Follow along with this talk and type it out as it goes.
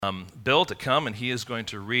Bill to come, and he is going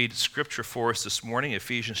to read scripture for us this morning,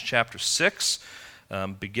 Ephesians chapter 6,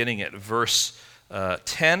 beginning at verse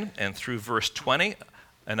 10 and through verse 20.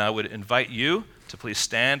 And I would invite you to please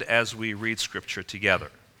stand as we read scripture together.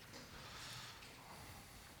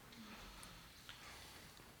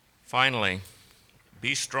 Finally,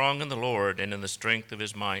 be strong in the Lord and in the strength of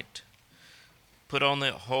his might. Put on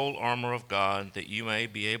the whole armor of God, that you may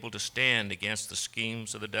be able to stand against the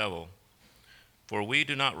schemes of the devil. For we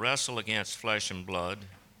do not wrestle against flesh and blood,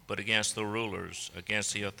 but against the rulers,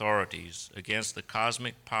 against the authorities, against the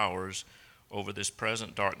cosmic powers over this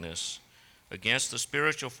present darkness, against the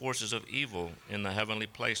spiritual forces of evil in the heavenly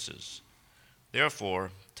places.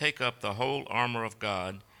 Therefore, take up the whole armor of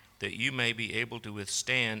God, that you may be able to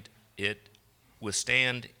withstand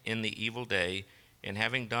in the evil day, and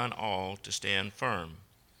having done all, to stand firm.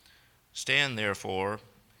 Stand therefore,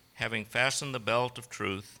 having fastened the belt of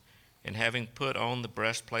truth, and having put on the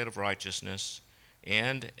breastplate of righteousness,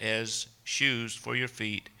 and as shoes for your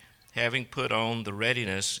feet, having put on the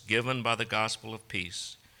readiness given by the gospel of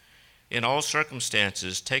peace. In all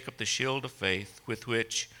circumstances, take up the shield of faith, with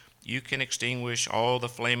which you can extinguish all the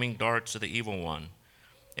flaming darts of the evil one,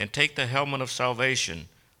 and take the helmet of salvation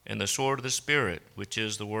and the sword of the Spirit, which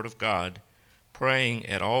is the word of God, praying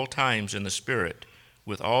at all times in the Spirit,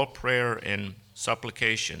 with all prayer and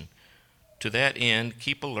supplication. To that end,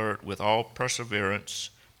 keep alert with all perseverance,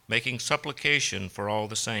 making supplication for all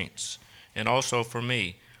the saints, and also for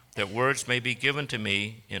me, that words may be given to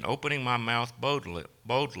me in opening my mouth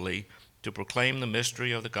boldly to proclaim the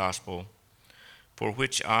mystery of the gospel, for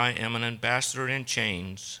which I am an ambassador in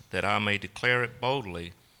chains, that I may declare it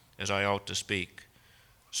boldly as I ought to speak,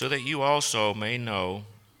 so that you also may know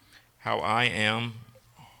how I am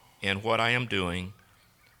and what I am doing.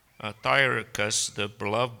 Tychicus, the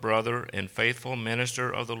beloved brother and faithful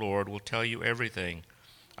minister of the Lord, will tell you everything.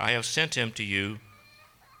 I have sent him to you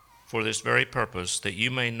for this very purpose, that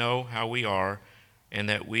you may know how we are, and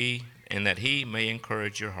that he may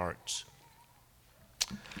encourage your hearts.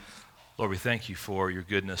 Lord, we thank you for your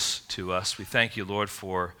goodness to us. We thank you, Lord,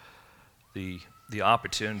 for the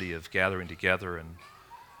opportunity of gathering together and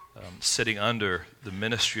sitting under the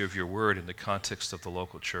ministry of your word in the context of the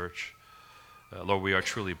local church. Lord, we are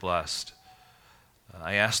truly blessed.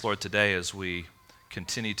 I ask, Lord, today as we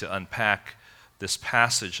continue to unpack this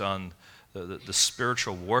passage on the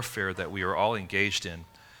spiritual warfare that we are all engaged in,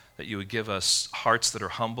 that you would give us hearts that are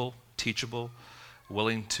humble, teachable,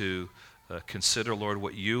 willing to consider, Lord,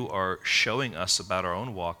 what you are showing us about our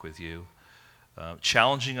own walk with you,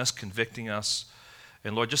 challenging us, convicting us.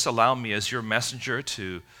 And Lord, just allow me as your messenger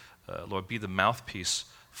to, Lord, be the mouthpiece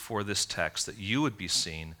for this text, that you would be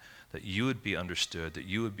seen, that you would be understood, that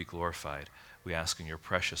you would be glorified. We ask in your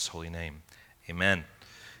precious holy name. Amen.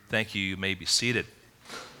 Thank you. You may be seated.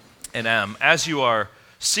 And as you are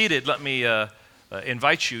seated, let me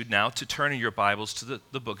invite you now to turn in your Bibles to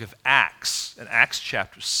the book of Acts, in Acts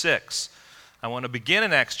chapter 6. I want to begin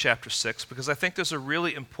in Acts chapter 6 because I think there's a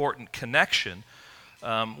really important connection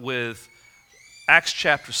with Acts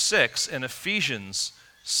chapter 6 and Ephesians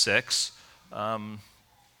 6.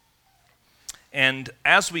 And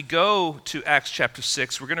as we go to Acts chapter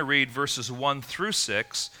 6, we're going to read verses 1 through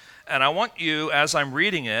 6. And I want you, as I'm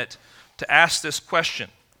reading it, to ask this question.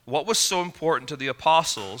 What was so important to the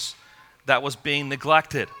apostles that was being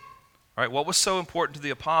neglected? All right, what was so important to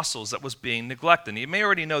the apostles that was being neglected? And you may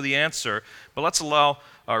already know the answer, but let's allow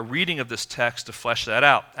our reading of this text to flesh that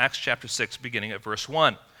out. Acts chapter 6, beginning at verse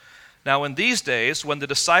 1. Now in these days, when the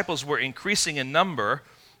disciples were increasing in number,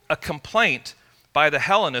 a complaint by the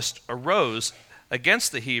Hellenists arose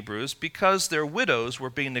against the Hebrews because their widows were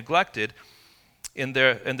being neglected in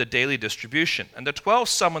the daily distribution. And the 12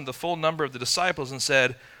 summoned the full number of the disciples and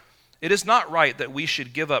said, "It is not right that we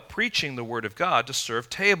should give up preaching the word of God to serve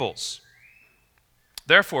tables.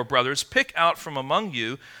 Therefore, brothers, pick out from among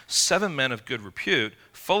you 7 men of good repute,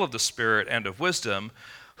 full of the Spirit and of wisdom,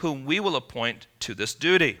 whom we will appoint to this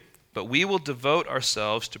duty. But we will devote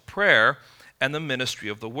ourselves to prayer and the ministry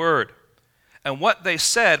of the word." And what they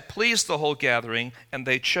said pleased the whole gathering, and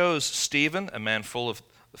they chose Stephen, a man full of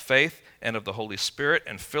faith and of the Holy Spirit,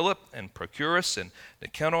 and Philip, and Prochorus, and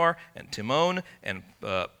Nicanor, and Timon, and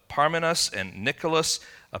Parmenas, and Nicholas,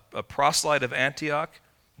 a proselyte of Antioch.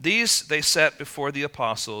 These they set before the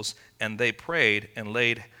apostles, and they prayed and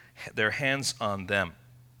laid their hands on them.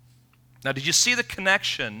 Now, did you see the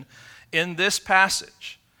connection in this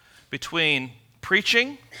passage between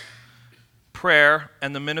preaching, prayer,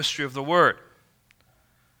 and the ministry of the word?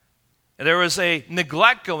 There was a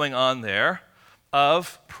neglect going on there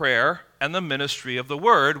of prayer and the ministry of the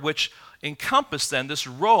word, which encompass then this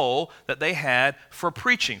role that they had for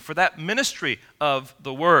preaching, for that ministry of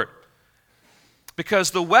the word.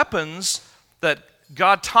 Because the weapons that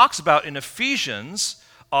God talks about in Ephesians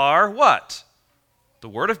are what? The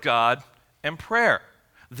word of God and prayer.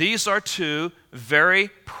 These are two very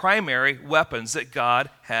primary weapons that God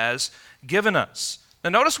has given us. Now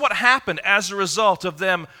notice what happened as a result of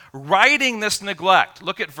them righting this neglect.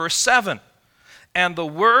 Look at verse 7. And the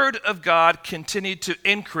word of God continued to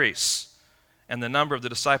increase, and the number of the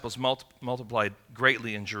disciples multiplied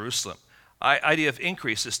greatly in Jerusalem. Idea of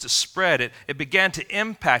increase is to spread. It began to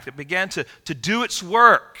impact. It began to do its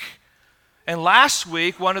work. And last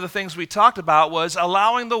week, one of the things we talked about was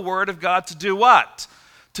allowing the word of God to do what?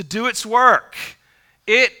 To do its work.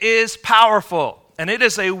 It is powerful. And it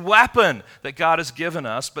is a weapon that God has given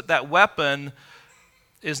us, but that weapon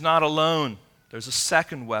is not alone. There's a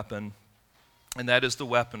second weapon, and that is the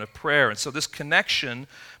weapon of prayer. And so this connection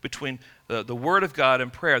between the Word of God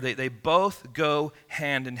and prayer, they both go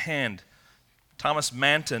hand in hand. Thomas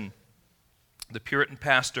Manton, the Puritan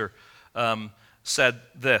pastor, said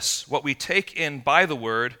this: what we take in by the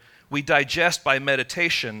Word, we digest by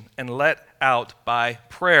meditation and let out by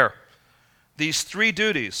prayer. These three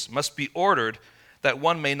duties must be ordered that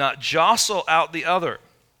one may not jostle out the other.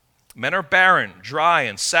 Men are barren, dry,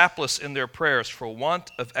 and sapless in their prayers for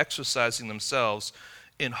want of exercising themselves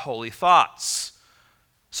in holy thoughts.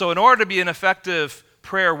 So in order to be an effective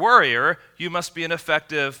prayer warrior, you must be an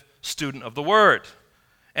effective student of the Word.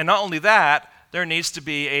 And not only that, there needs to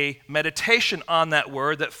be a meditation on that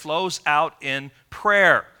Word that flows out in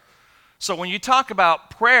prayer. So when you talk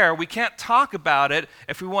about prayer, we can't talk about it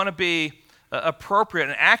if we want to be appropriate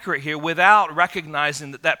and accurate here without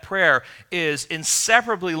recognizing that prayer is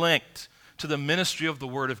inseparably linked to the ministry of the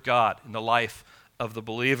Word of God in the life of the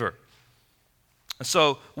believer. And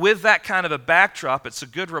so with that kind of a backdrop, it's a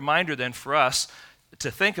good reminder then for us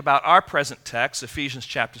to think about our present text, Ephesians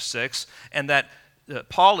chapter 6, and that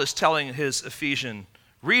Paul is telling his Ephesian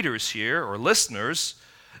readers here, or listeners,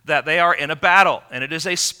 that they are in a battle, and it is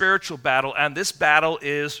a spiritual battle, and this battle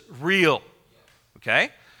is real. Okay?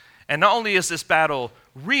 And not only is this battle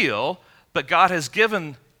real, but God has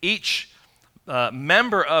given each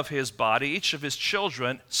member of his body, each of his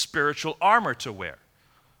children, spiritual armor to wear.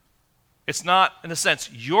 It's not, in a sense,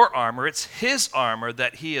 your armor. It's his armor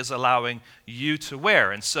that he is allowing you to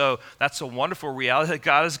wear. And so that's a wonderful reality that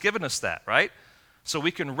God has given us that, right? So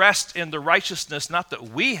we can rest in the righteousness, not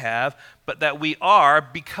that we have, but that we are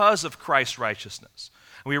because of Christ's righteousness.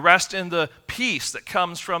 We rest in the peace that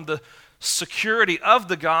comes from the security of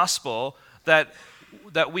the gospel, that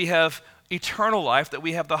we have eternal life, that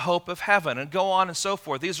we have the hope of heaven, and go on and so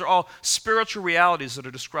forth. These are all spiritual realities that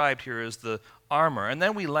are described here as the armor. And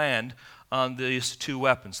then we land on these two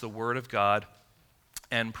weapons, the Word of God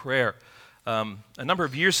and prayer. A number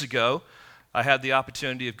of years ago, I had the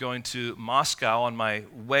opportunity of going to Moscow on my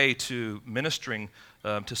way to ministering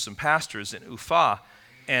to some pastors in Ufa,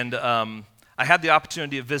 and I had the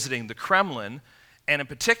opportunity of visiting the Kremlin, and in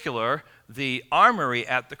particular, the armory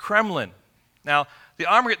at the Kremlin. Now, the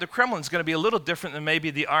armory at the Kremlin is going to be a little different than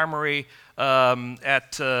maybe the armory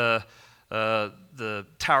at the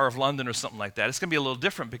Tower of London or something like that. It's going to be a little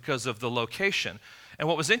different because of the location. And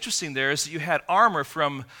what was interesting there is that you had armor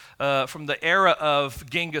from the era of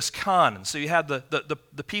Genghis Khan. And so you had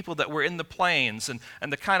the people that were in the plains, and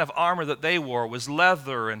the kind of armor that they wore was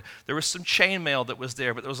leather, and there was some chainmail that was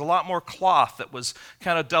there, but there was a lot more cloth that was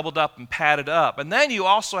kind of doubled up and padded up. And then you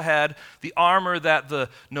also had the armor that the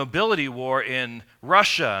nobility wore in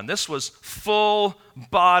Russia, and this was full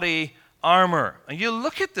body armor. And you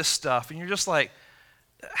look at this stuff and you're just like,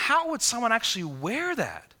 how would someone actually wear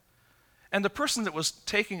that? And the person that was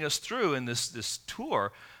taking us through in this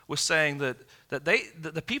tour was saying that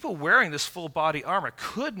the people wearing this full body armor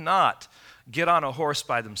could not get on a horse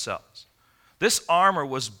by themselves. This armor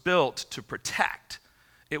was built to protect.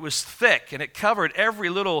 It was thick, and it covered every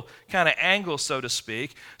little kind of angle, so to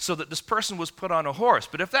speak, so that this person was put on a horse.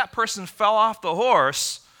 But if that person fell off the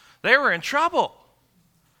horse, they were in trouble.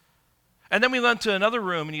 And then we went to another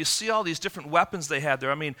room, and you see all these different weapons they had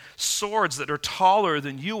there. I mean, swords that are taller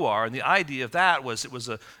than you are. And the idea of that was it was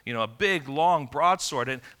a big, long broadsword,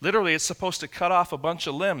 and literally it's supposed to cut off a bunch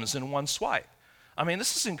of limbs in one swipe. I mean,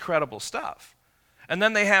 this is incredible stuff. And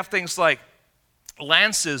then they have things like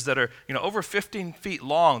lances that are over 15 feet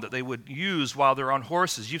long that they would use while they're on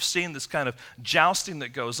horses. You've seen this kind of jousting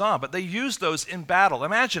that goes on, but they use those in battle.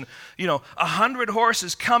 Imagine 100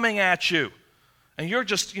 horses coming at you. And you're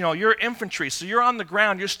just, you're infantry, so you're on the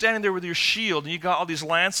ground, you're standing there with your shield, and you got all these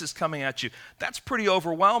lances coming at you. That's pretty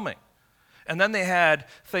overwhelming. And then they had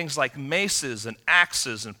things like maces and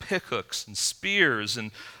axes and pickhooks and spears.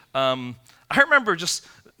 And I remember just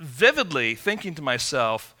vividly thinking to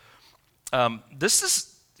myself,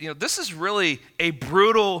 this is really a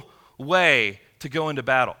brutal way to go into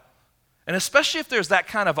battle. And especially if there's that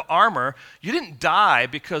kind of armor, you didn't die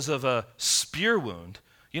because of a spear wound.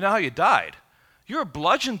 You know how you died? You were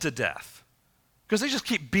bludgeoned to death because they just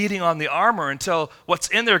keep beating on the armor until what's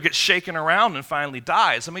in there gets shaken around and finally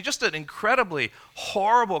dies. I mean, just an incredibly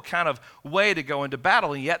horrible kind of way to go into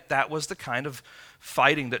battle, and yet that was the kind of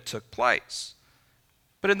fighting that took place.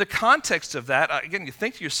 But in the context of that, again, you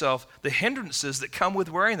think to yourself, the hindrances that come with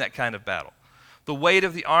wearing that kind of battle. The weight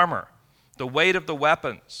of the armor, the weight of the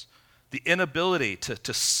weapons, the inability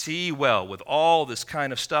to see well with all this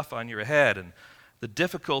kind of stuff on your head, and the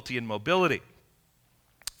difficulty in mobility.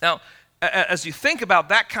 Now, as you think about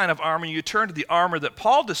that kind of armor, you turn to the armor that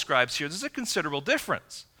Paul describes here, there's a considerable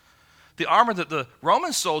difference. The armor that the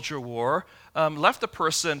Roman soldier wore left the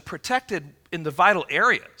person protected in the vital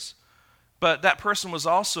areas, but that person was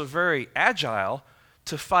also very agile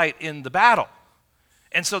to fight in the battle.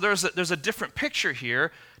 And so there's a different picture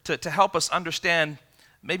here to help us understand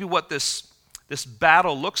maybe what this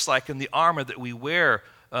battle looks like and the armor that we wear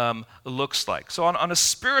looks like. So on a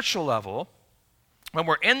spiritual level, when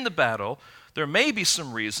we're in the battle, there may be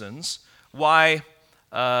some reasons why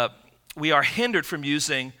we are hindered from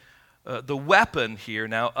using the weapon here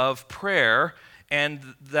now of prayer, and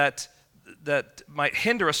that might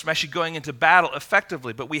hinder us from actually going into battle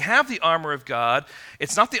effectively. But we have the armor of God.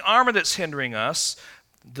 It's not the armor that's hindering us.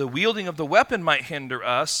 The wielding of the weapon might hinder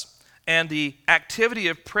us, and the activity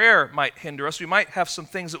of prayer might hinder us. We might have some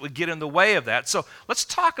things that would get in the way of that. So let's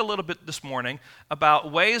talk a little bit this morning about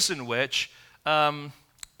ways in which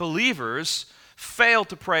believers fail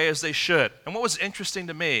to pray as they should. And what was interesting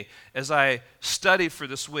to me as I studied for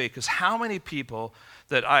this week is how many people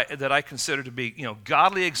that I consider to be,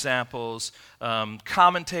 godly examples,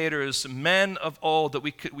 commentators, men of old that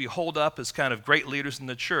we hold up as kind of great leaders in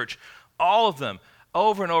the church. All of them,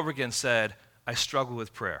 over and over again, said, "I struggle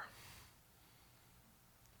with prayer.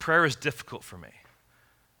 Prayer is difficult for me,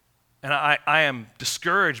 and I am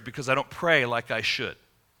discouraged because I don't pray like I should."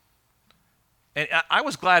 And I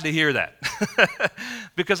was glad to hear that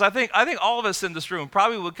because I think all of us in this room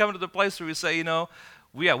probably would come to the place where we say,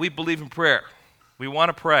 we believe in prayer. We want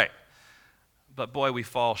to pray. But boy, we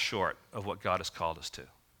fall short of what God has called us to.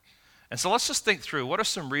 And so let's just think through what are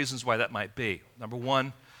some reasons why that might be. Number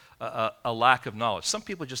one, a lack of knowledge. Some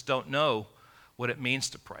people just don't know what it means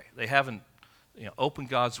to pray. They haven't opened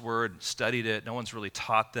God's Word, studied it. No one's really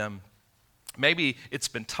taught them. Maybe it's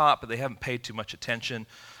been taught, but they haven't paid too much attention.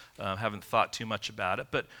 Haven't thought too much about it.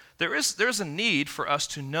 But there's a need for us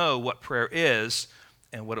to know what prayer is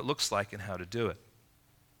and what it looks like and how to do it.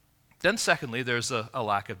 Then secondly, there's a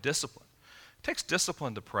lack of discipline. It takes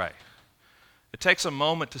discipline to pray. It takes a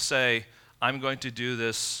moment to say, I'm going to do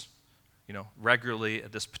this regularly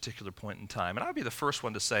at this particular point in time. And I'd be the first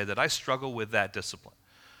one to say that I struggle with that discipline.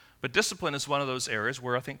 But discipline is one of those areas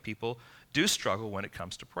where I think people do struggle when it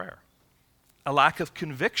comes to prayer. A lack of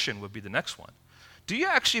conviction would be the next one. Do you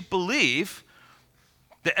actually believe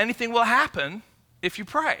that anything will happen if you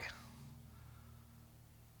pray?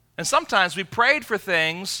 And sometimes we prayed for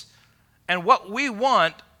things, and what we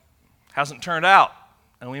want hasn't turned out.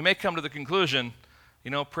 And we may come to the conclusion,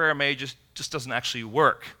 prayer may just doesn't actually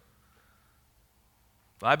work.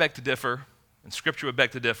 Well, I beg to differ, and Scripture would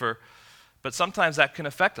beg to differ, but sometimes that can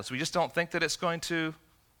affect us. We just don't think that it's going to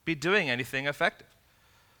be doing anything effective.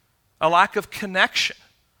 A lack of connection.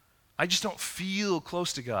 I just don't feel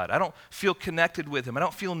close to God. I don't feel connected with Him. I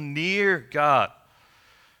don't feel near God.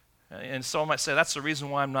 And someone might say, that's the reason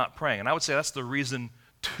why I'm not praying. And I would say that's the reason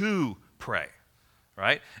to pray,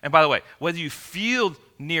 right? And by the way, whether you feel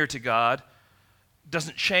near to God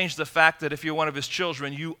doesn't change the fact that if you're one of His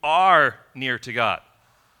children, you are near to God.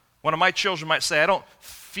 One of my children might say, I don't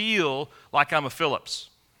feel like I'm a Phillips.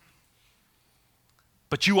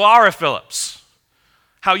 But you are a Phillips.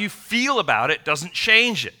 How you feel about it doesn't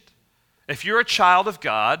change it. If you're a child of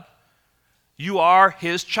God, you are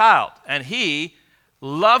His child, and He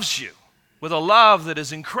loves you with a love that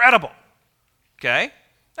is incredible, okay?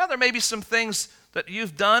 Now, there may be some things that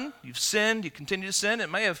you've done, you've sinned, you continue to sin. It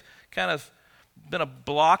may have kind of been a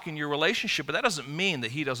block in your relationship, but that doesn't mean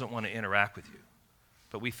that He doesn't want to interact with you.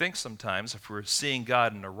 But we think sometimes if we're seeing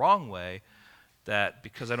God in the wrong way, that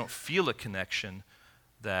because I don't feel a connection,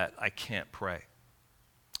 that I can't pray.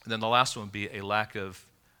 And then the last one would be a lack of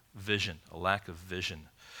vision,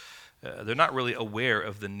 They're not really aware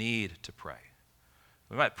of the need to pray.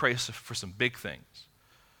 We might pray for some big things,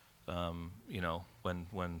 When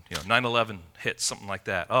 9/11 hits, something like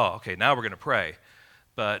that. Oh, okay, now we're going to pray.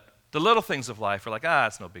 But the little things of life are like,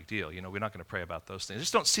 it's no big deal. We're not going to pray about those things. I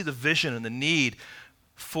just don't see the vision and the need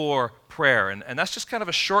for prayer. And that's just kind of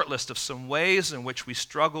a short list of some ways in which we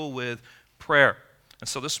struggle with prayer. And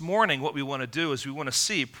so this morning, what we want to do is we want to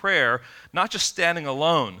see prayer not just standing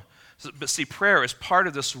alone, but see prayer as part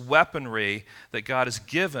of this weaponry that God has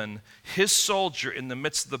given his soldier in the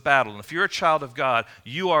midst of the battle. And if you're a child of God,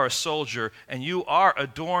 you are a soldier, and you are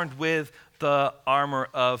adorned with the armor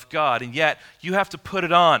of God. And yet, you have to put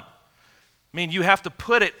it on. I mean, you have to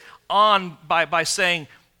put it on by saying,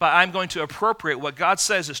 I'm going to appropriate what God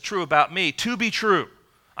says is true about me to be true.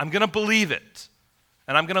 I'm going to believe it,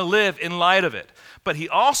 and I'm going to live in light of it. But he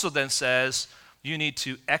also then says, you need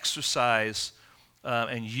to exercise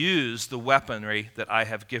and use the weaponry that I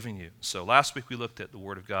have given you. So last week we looked at the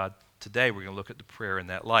Word of God. Today we're going to look at the prayer in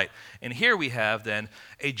that light. And here we have then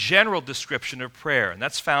a general description of prayer, and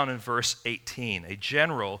that's found in verse 18, a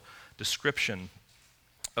general description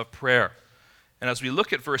of prayer. And as we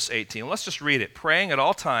look at verse 18, let's just read it. Praying at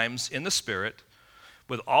all times in the Spirit,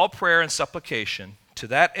 with all prayer and supplication, to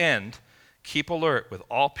that end, keep alert with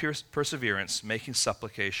all perseverance, making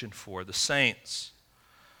supplication for the saints.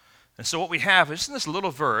 And so what we have is in this little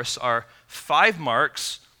verse are 5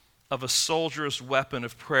 marks of a soldier's weapon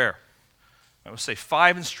of prayer. I would say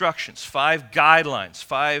 5 instructions, 5 guidelines,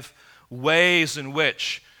 5 ways in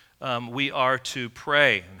which we are to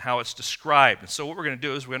pray and how it's described. And so what we're going to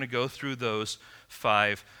do is we're going to go through those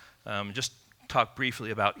 5, just talk briefly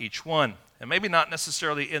about each one. And maybe not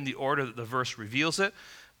necessarily in the order that the verse reveals it,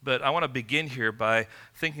 but I want to begin here by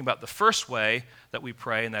thinking about the first way that we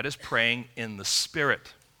pray, and that is praying in the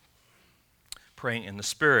Spirit. Praying in the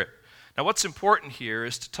Spirit. Now, what's important here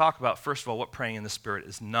is to talk about, first of all, what praying in the Spirit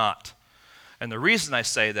is not. And the reason I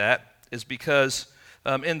say that is because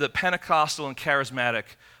in the Pentecostal and charismatic,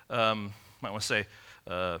 arm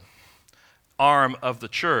of the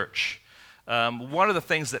church, one of the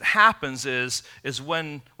things that happens is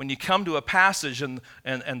when you come to a passage and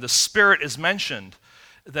the Spirit is mentioned,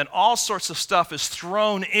 then all sorts of stuff is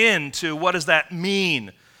thrown into what does that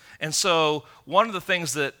mean. And so one of the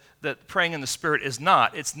things that praying in the Spirit is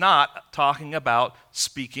not, it's not talking about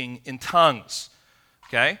speaking in tongues,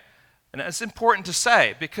 okay? And it's important to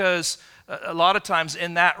say because a lot of times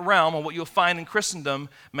in that realm, and what you'll find in Christendom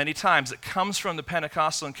many times that comes from the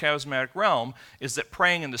Pentecostal and charismatic realm, is that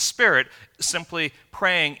praying in the Spirit is simply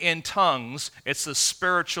praying in tongues. It's a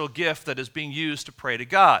spiritual gift that is being used to pray to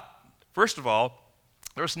God. First of all,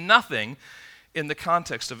 there's nothing in the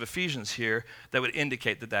context of Ephesians here that would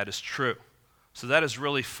indicate that that is true. So that is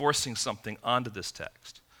really forcing something onto this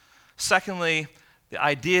text. Secondly, the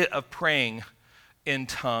idea of praying in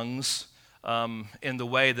tongues in the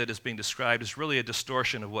way that is being described is really a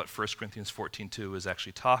distortion of what 1 Corinthians 14:2 is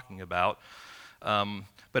actually talking about.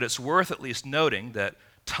 But it's worth at least noting that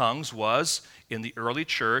tongues was, in the early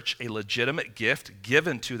church, a legitimate gift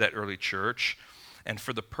given to that early church, and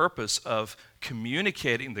for the purpose of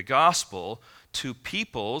communicating the gospel to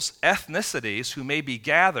peoples, ethnicities who may be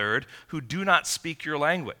gathered who do not speak your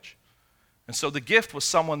language. And so the gift was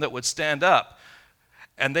someone that would stand up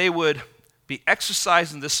and they would be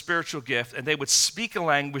exercising this spiritual gift and they would speak a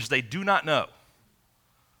language they do not know.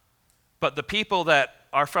 But the people that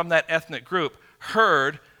are from that ethnic group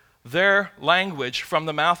heard their language from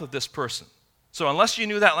the mouth of this person. So unless you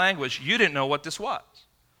knew that language, you didn't know what this was.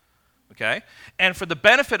 Okay? And for the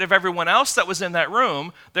benefit of everyone else that was in that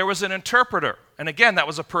room, there was an interpreter. And again, that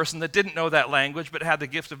was a person that didn't know that language but had the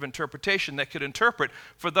gift of interpretation that could interpret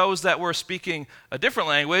for those that were speaking a different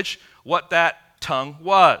language what that tongue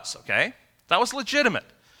was. Okay? That was legitimate.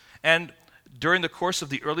 And during the course of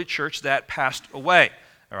the early church, that passed away.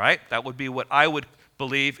 All right? That would be what I would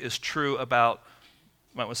believe is true about,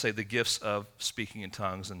 I would say, the gifts of speaking in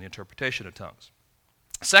tongues and the interpretation of tongues.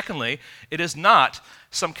 Secondly, it is not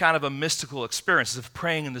some kind of a mystical experience, as if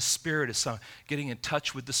praying in the Spirit is some getting in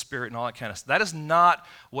touch with the Spirit and all that kind of stuff. That is not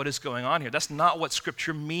what is going on here. That's not what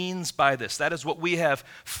Scripture means by this. That is what we have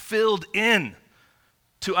filled in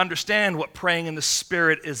to understand what praying in the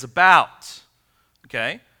Spirit is about.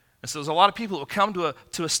 Okay? And so there's a lot of people who will come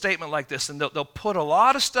to a statement like this, and they'll put a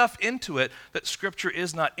lot of stuff into it that Scripture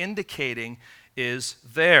is not indicating is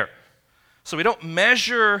there. So we don't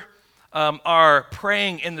measure our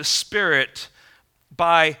praying in the Spirit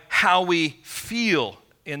by how we feel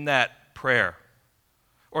in that prayer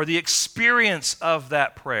or the experience of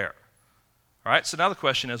that prayer. All right, so now the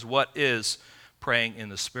question is, what is praying in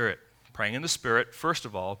the Spirit? Praying in the Spirit, first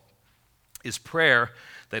of all, is prayer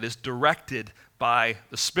that is directed by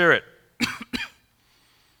the Spirit.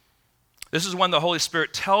 This is when the Holy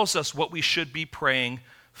Spirit tells us what we should be praying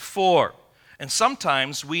for. And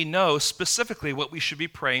sometimes we know specifically what we should be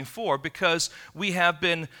praying for because we have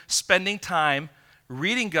been spending time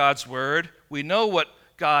reading God's Word. We know what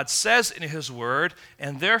God says in His Word,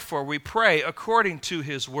 and therefore we pray according to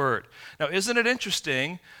His Word. Now, isn't it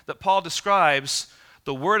interesting that Paul describes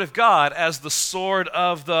the Word of God as the sword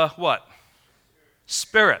of the what?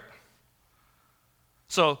 Spirit.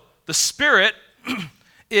 So the Spirit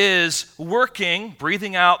is working,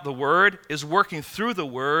 breathing out the Word, is working through the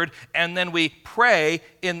Word, and then we pray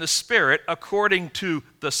in the Spirit according to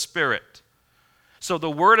the Spirit. So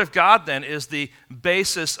the Word of God then is the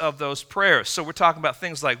basis of those prayers. So we're talking about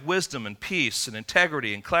things like wisdom and peace and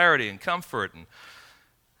integrity and clarity and comfort. And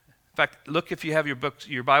in fact, look if you have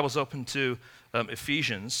your Bibles open to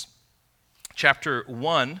Ephesians chapter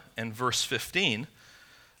 1 and verse 15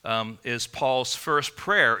 is Paul's first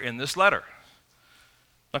prayer in this letter.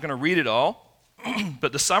 I'm not going to read it all,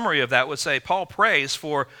 but the summary of that would say Paul prays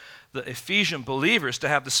for the Ephesian believers to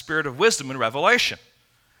have the spirit of wisdom and revelation,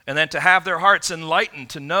 and then to have their hearts enlightened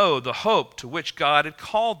to know the hope to which God had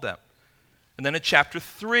called them. And then in chapter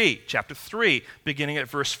 3, beginning at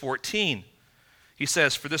verse 14, he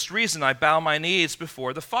says, "For this reason I bow my knees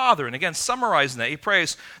before the Father." And again, summarizing that, he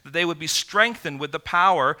prays that they would be strengthened with the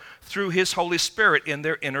power through His Holy Spirit in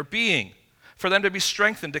their inner being, for them to be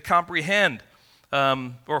strengthened to comprehend,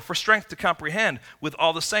 or for strength to comprehend with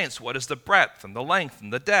all the saints what is the breadth and the length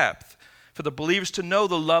and the depth, for the believers to know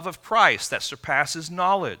the love of Christ that surpasses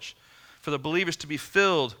knowledge, for the believers to be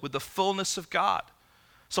filled with the fullness of God.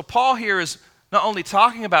 So Paul here is not only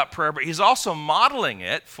talking about prayer, but he's also modeling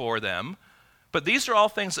it for them. But these are all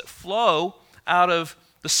things that flow out of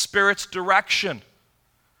the Spirit's direction.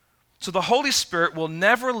 So the Holy Spirit will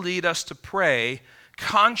never lead us to pray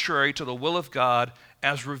contrary to the will of God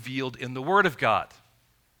as revealed in the Word of God.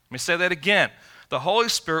 Let me say that again. The Holy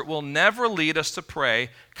Spirit will never lead us to pray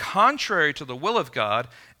contrary to the will of God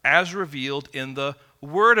as revealed in the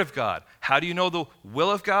Word of God. How do you know the will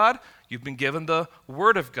of God? You've been given the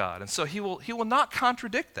Word of God. And so He will not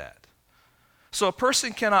contradict that. So a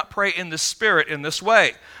person cannot pray in the Spirit in this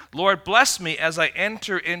way. Lord, bless me as I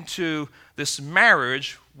enter into this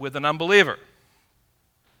marriage with an unbeliever.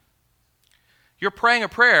 You're praying a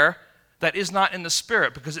prayer that is not in the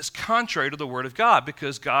Spirit because it's contrary to the Word of God,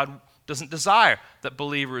 because God doesn't desire that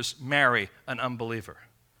believers marry an unbeliever.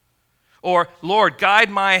 Or, Lord, guide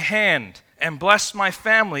my hand and bless my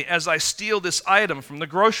family as I steal this item from the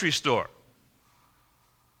grocery store.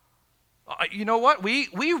 You know what?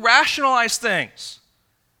 We rationalize things.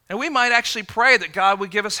 And we might actually pray that God would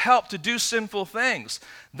give us help to do sinful things.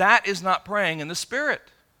 That is not praying in the Spirit.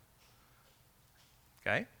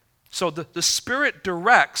 Okay? So the Spirit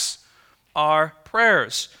directs our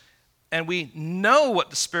prayers. And we know what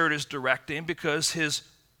the Spirit is directing because His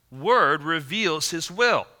Word reveals His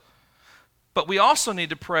will. But we also need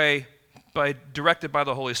to pray directed by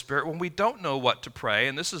the Holy Spirit when we don't know what to pray.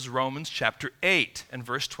 And this is Romans chapter 8 and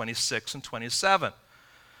verse 26 and 27.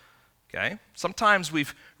 Okay? Sometimes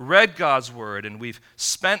we've read God's Word and we've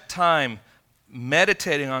spent time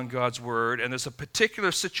meditating on God's Word, and there's a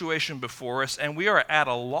particular situation before us, and we are at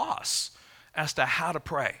a loss as to how to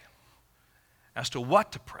pray, as to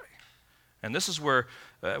what to pray. And this is where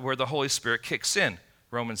the Holy Spirit kicks in,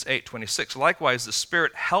 Romans 8:26. Likewise, the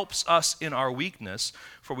Spirit helps us in our weakness,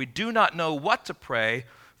 for we do not know what to pray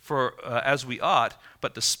for as we ought,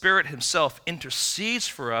 but the Spirit Himself intercedes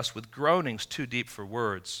for us with groanings too deep for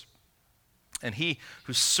words. And He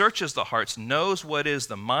who searches the hearts knows what is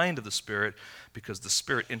the mind of the Spirit, because the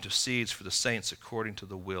Spirit intercedes for the saints according to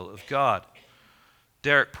the will of God.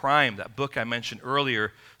 Derek Prime, that book I mentioned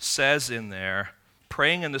earlier, says in there,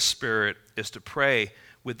 praying in the Spirit is to pray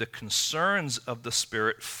with the concerns of the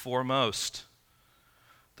Spirit foremost.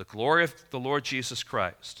 The glory of the Lord Jesus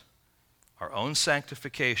Christ, our own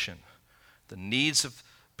sanctification, the needs of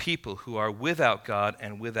people who are without God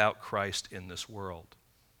and without Christ in this world.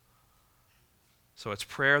 So it's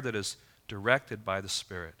prayer that is directed by the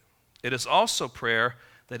Spirit. It is also prayer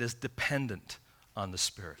that is dependent on the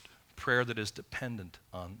Spirit. Prayer that is dependent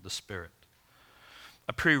on the Spirit.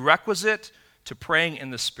 A prerequisite to praying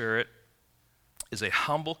in the Spirit is a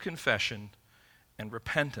humble confession and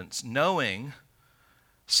repentance, knowing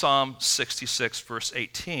Psalm 66, verse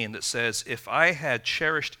 18, that says, "If I had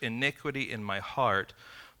cherished iniquity in my heart,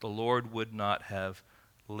 the Lord would not have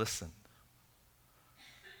listened."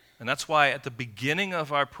 And that's why at the beginning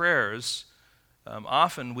of our prayers,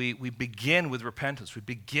 often we begin with repentance. We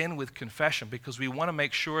begin with confession because we want to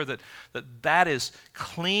make sure that is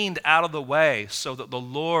cleaned out of the way so that the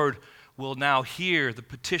Lord will now hear the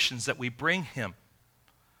petitions that we bring Him.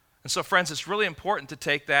 And so, friends, it's really important to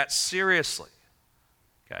take that seriously.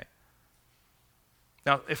 Okay?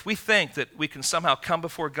 Now, if we think that we can somehow come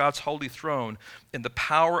before God's holy throne in the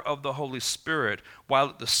power of the Holy Spirit while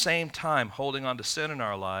at the same time holding on to sin in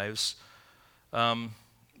our lives,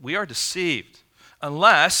 we are deceived.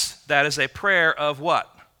 Unless that is a prayer of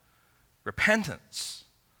what? Repentance.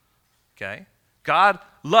 Okay? God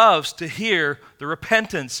loves to hear the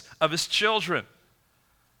repentance of his children.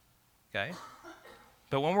 Okay?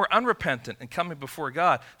 But when we're unrepentant and coming before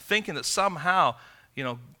God, thinking that somehow,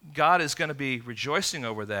 God is going to be rejoicing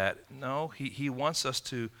over that, no, he wants us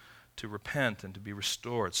to repent and to be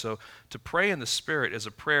restored. So to pray in the Spirit is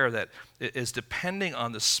a prayer that is depending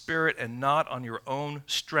on the Spirit and not on your own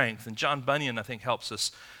strength. And John Bunyan, I think, helps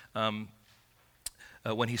us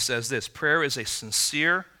when he says this: prayer is a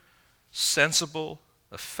sincere, sensible,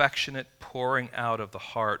 affectionate pouring out of the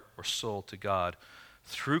heart or soul to God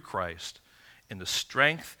through Christ in the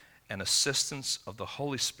strength and assistance of the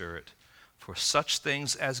Holy Spirit for such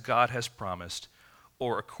things as God has promised,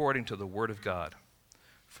 or according to the Word of God,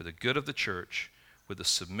 for the good of the church, with a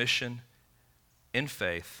submission in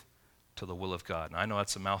faith to the will of God. And I know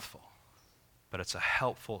that's a mouthful, but it's a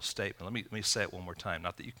helpful statement. Let me say it one more time,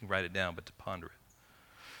 not that you can write it down, but to ponder it.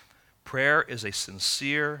 Prayer is a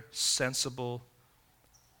sincere, sensible,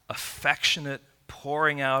 affectionate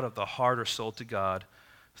pouring out of the heart or soul to God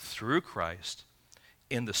through Christ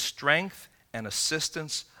in the strength and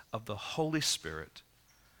assistance of the Holy Spirit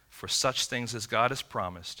for such things as God has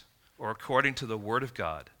promised, or according to the Word of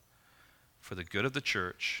God, for the good of the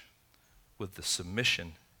church, with the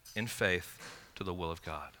submission in faith to the will of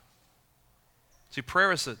God. See,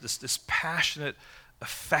 prayer is this passionate,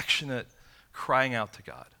 affectionate crying out to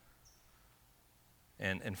God.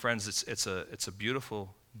 And friends, it's a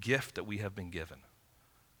beautiful gift that we have been given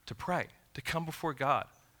to pray, to come before God,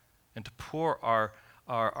 and to pour our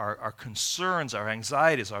concerns, our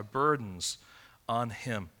anxieties, our burdens on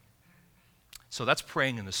him. So that's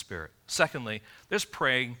praying in the Spirit. Secondly, there's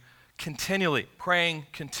praying continually.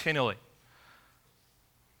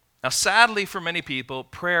 Now, sadly for many people,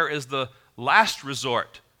 prayer is the last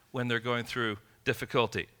resort when they're going through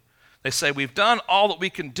difficulty. They say, we've done all that we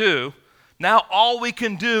can do. Now all we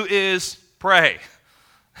can do is pray.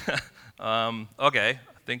 Okay,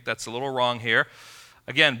 I think that's a little wrong here.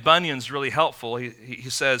 Again, Bunyan's really helpful. He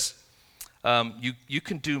says, you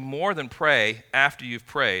can do more than pray after you've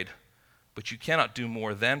prayed, but you cannot do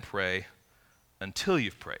more than pray until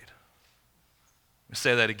you've prayed. Let me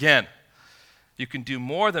say that again. You can do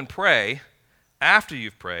more than pray after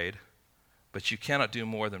you've prayed, but you cannot do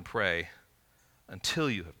more than pray until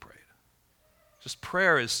you have prayed. Just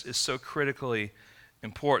prayer is so critically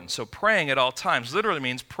important. So praying at all times literally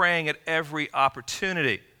means praying at every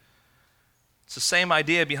opportunity. It's the same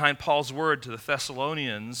idea behind Paul's word to the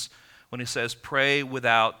Thessalonians when he says, pray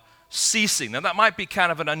without ceasing. Now that might be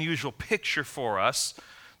kind of an unusual picture for us,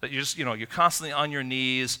 that you're constantly on your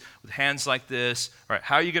knees with hands like this. All right,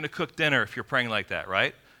 how are you going to cook dinner if you're praying like that,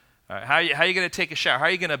 right? All right, how are you going to take a shower? How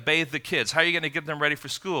are you going to bathe the kids? How are you going to get them ready for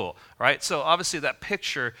school? Right? So obviously that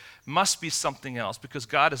picture must be something else, because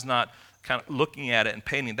God is not kind of looking at it and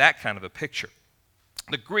painting that kind of a picture.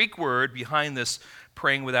 The Greek word behind this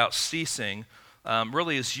praying without ceasing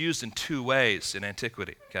really is used in two ways in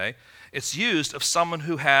antiquity. Okay, it's used of someone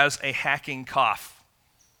who has a hacking cough.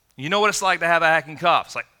 You know what it's like to have a hacking cough.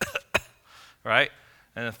 It's like, right?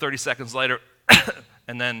 And then 30 seconds later,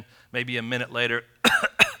 and then maybe a minute later,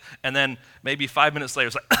 and then maybe 5 minutes later,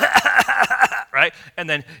 it's like, right? And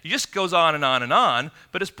then it just goes on and on and on,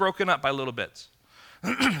 but it's broken up by little bits.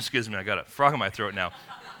 Excuse me, I got a frog in my throat now.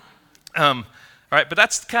 All right, but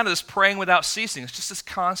that's kind of this praying without ceasing. It's just this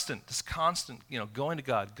constant, going to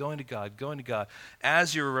God,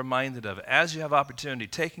 as you're reminded of it, as you have opportunity,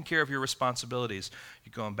 taking care of your responsibilities,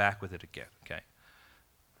 you're going back with it again, okay?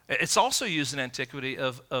 It's also used in antiquity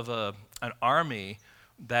of an army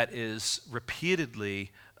that is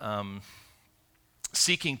repeatedly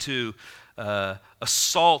seeking to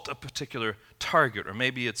assault a particular target, or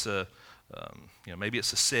maybe it's a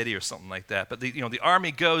city or something like that. But the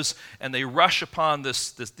army goes and they rush upon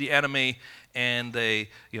the enemy, and they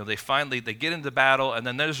get into battle, and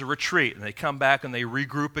then there's a retreat, and they come back and they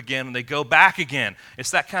regroup again, and they go back again.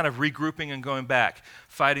 It's that kind of regrouping and going back,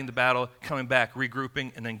 fighting the battle, coming back,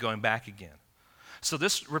 regrouping, and then going back again. So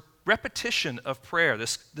this repetition of prayer,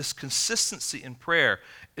 this consistency in prayer,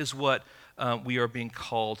 is what we are being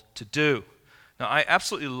called to do. Now, I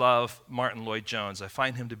absolutely love Martin Lloyd-Jones. I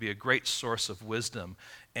find him to be a great source of wisdom.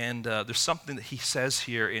 And there's something that he says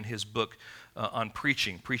here in his book on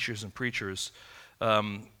preaching, Preachers and Preachers.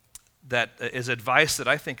 that is advice that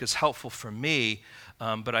I think is helpful for me,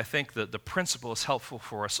 but I think that the principle is helpful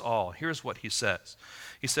for us all. Here's what he says.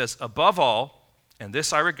 He says, above all, and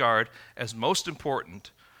this I regard as most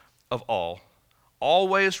important of all,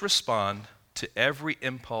 always respond to every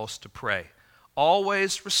impulse to pray.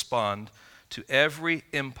 Always respond to every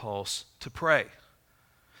impulse to pray.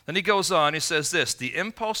 Then he goes on, he says this, the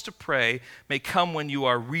impulse to pray may come when you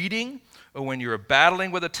are reading or when you're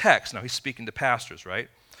battling with a text. Now he's speaking to pastors, right?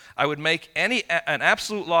 I would make an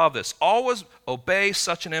absolute law of this. Always obey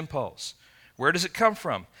such an impulse. Where does it come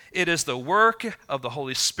from? It is the work of the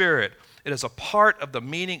Holy Spirit. It is a part of the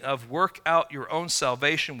meaning of work out your own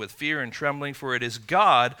salvation with fear and trembling, for it is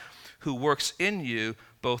God who works in you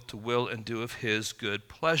both to will and do of his good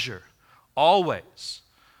pleasure. Always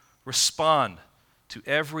respond to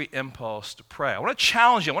every impulse to pray. I want to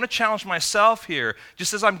challenge you. I want to challenge myself here,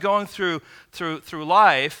 just as I'm going through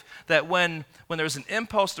life, that when there's an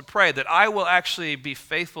impulse to pray, that I will actually be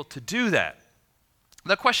faithful to do that.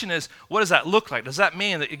 The question is, what does that look like? Does that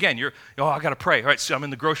mean that, again, I got to pray. All right, so I'm in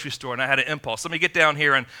the grocery store and I had an impulse. Let me get down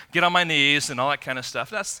here and get on my knees and all that kind of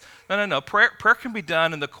stuff. No. Prayer can be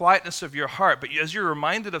done in the quietness of your heart, but as you're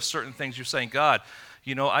reminded of certain things, you're saying, God,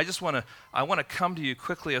 I want to come to you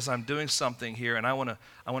quickly as I'm doing something here, and I want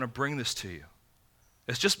to bring this to you.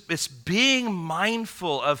 It's being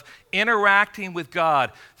mindful of interacting with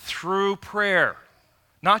God through prayer.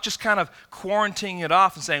 Not just kind of quarantining it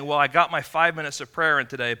off and saying, well, I got my 5 minutes of prayer and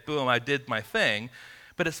today, boom, I did my thing.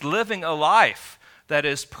 But it's living a life that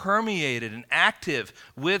is permeated and active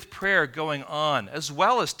with prayer going on, as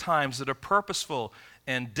well as times that are purposeful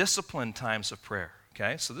and disciplined times of prayer.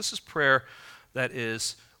 Okay? So this is prayer that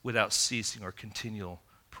is without ceasing or continual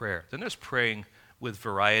prayer. Then there's praying with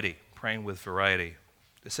variety.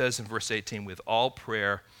 It says in verse 18, with all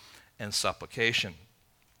prayer and supplication.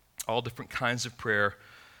 All different kinds of prayer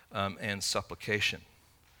and supplication.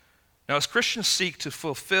 Now, as Christians seek to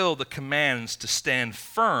fulfill the commands to stand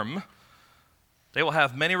firm, they will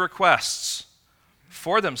have many requests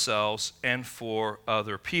for themselves and for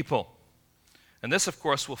other people. And this, of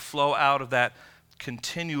course, will flow out of that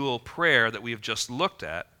continual prayer that we have just looked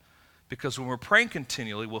at, because when we're praying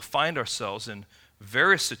continually, we'll find ourselves in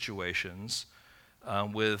various situations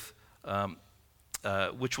which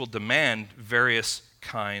will demand various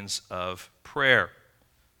kinds of prayer.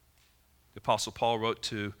 The Apostle Paul wrote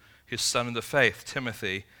to his son in the faith,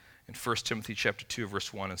 Timothy, in 1 Timothy chapter 2,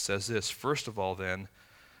 verse 1, and says this, first of all, then,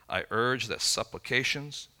 I urge that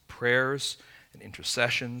supplications, prayers, and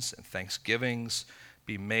intercessions, and thanksgivings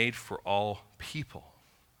be made for all people.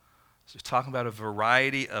 So he's talking about a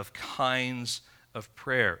variety of kinds of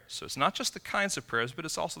prayer. So it's not just the kinds of prayers, but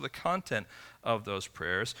it's also the content of those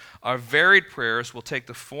prayers. Our varied prayers will take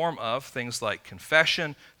the form of things like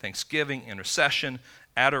confession, thanksgiving, intercession,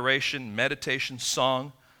 adoration, meditation,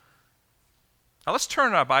 song. Now let's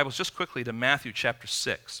turn our Bibles just quickly to Matthew chapter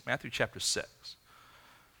 6. Matthew chapter 6.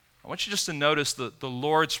 I want you just to notice the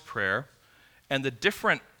Lord's Prayer and the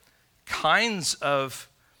different kinds of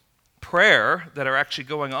prayer that are actually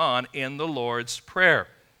going on in the Lord's Prayer.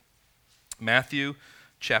 Matthew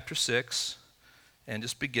chapter 6, and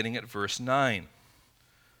just beginning at verse 9.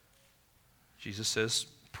 Jesus says,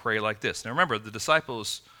 pray like this. Now remember, the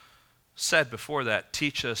disciples said before that,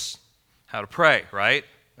 teach us how to pray, right?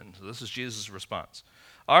 And so this is Jesus' response.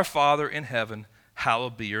 Our Father in heaven,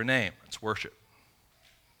 hallowed be your name. That's worship.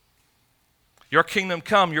 Your kingdom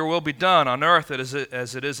come, your will be done on earth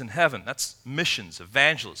as it is in heaven. That's missions,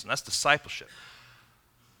 evangelism, that's discipleship.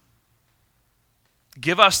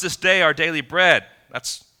 Give us this day our daily bread.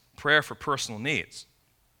 That's prayer for personal needs.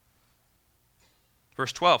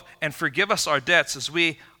 Verse 12, and forgive us our debts as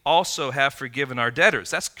we also have forgiven our debtors.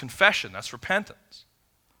 That's confession, that's repentance.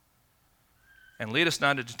 And lead us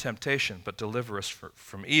not into temptation, but deliver us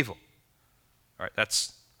from evil. All right,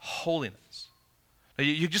 that's holiness. Now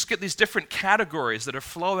you just get these different categories that are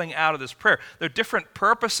flowing out of this prayer. There are different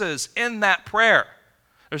purposes in that prayer.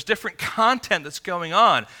 There's different content that's going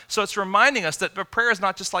on. So it's reminding us that prayer is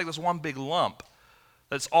not just like this one big lump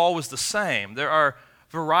that's always the same. There are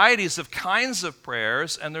varieties of kinds of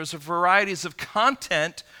prayers, and there's varieties of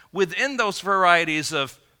content within those varieties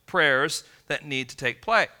of prayers that need to take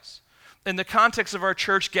place. In the context of our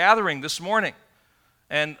church gathering this morning,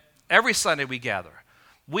 and every Sunday we gather,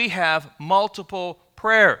 we have multiple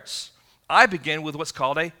prayers. I begin with what's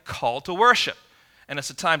called a call to worship. And it's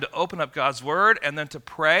a time to open up God's Word and then to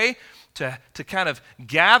pray, to kind of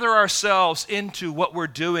gather ourselves into what we're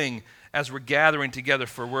doing as we're gathering together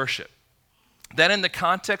for worship. Then in the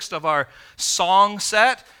context of our song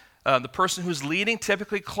set, The person who's leading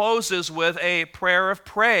typically closes with a prayer of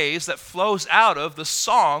praise that flows out of the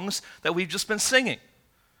songs that we've just been singing.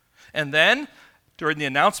 And then, during the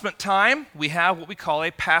announcement time, we have what we call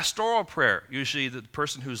a pastoral prayer. Usually the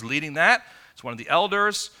person who's leading that is one of the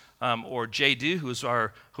elders, or JD, who is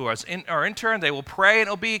our intern. They will pray, and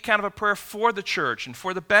it'll be kind of a prayer for the church and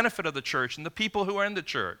for the benefit of the church and the people who are in the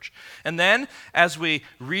church. And then, as we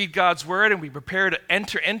read God's word and we prepare to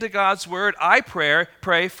enter into God's word, I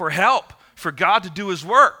pray for help, for God to do his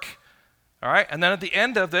work. All right? And then at the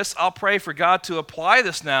end of this, I'll pray for God to apply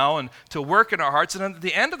this now and to work in our hearts. And then at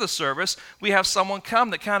the end of the service, we have someone come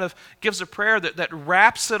that kind of gives a prayer that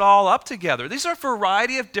wraps it all up together. These are a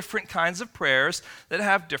variety of different kinds of prayers that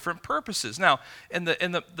have different purposes. Now, in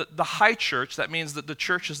the high church, that means that the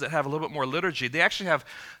churches that have a little bit more liturgy, they actually have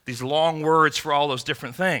these long words for all those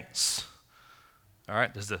different things. All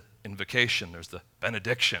right? There's the invocation, there's the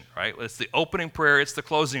benediction, right? It's the opening prayer, it's the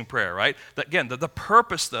closing prayer, right? Again, the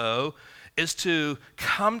purpose, though, is to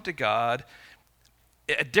come to God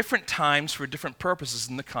at different times for different purposes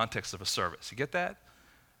in the context of a service. You get that?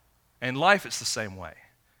 In life, it's the same way.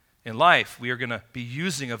 In life, we are going to be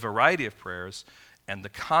using a variety of prayers, and the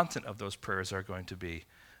content of those prayers are going to be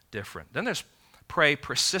different. Then there's pray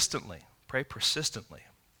persistently. Pray persistently.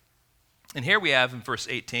 And here we have in verse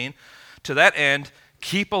 18, to that end,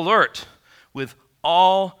 keep alert with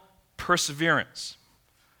all perseverance.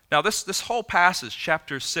 Now, this whole passage,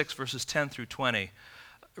 chapter 6, verses 10 through 20,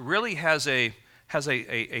 really has a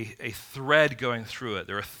thread going through it.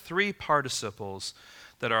 There are three participles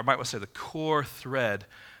that are, I might want to say, the core thread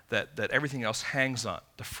that everything else hangs on.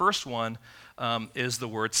 The first one is the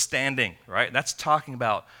word standing, right? And that's talking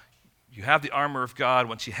about you have the armor of God.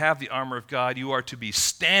 Once you have the armor of God, you are to be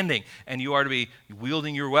standing, and you are to be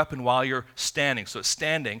wielding your weapon while you're standing. So it's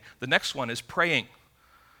standing. The next one is praying.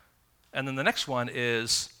 And then the next one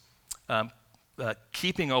is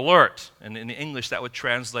keeping alert. And in English, that would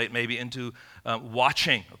translate maybe into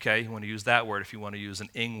watching, okay? You want to use that word if you want to use an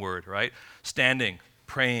ing word, right? Standing,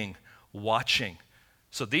 praying, watching.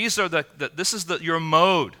 So these are this is your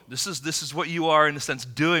mode. This is what you are, in a sense,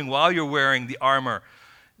 doing while you're wearing the armor.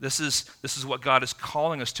 This is what God is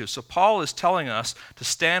calling us to. So Paul is telling us to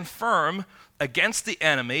stand firm against the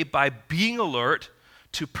enemy by being alert,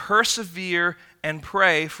 to persevere and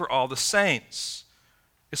pray for all the saints.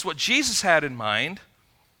 It's what Jesus had in mind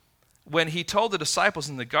when he told the disciples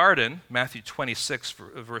in the garden, Matthew 26,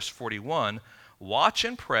 verse 41, watch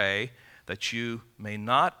and pray that you may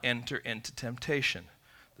not enter into temptation.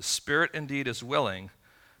 The spirit indeed is willing,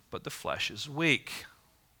 but the flesh is weak.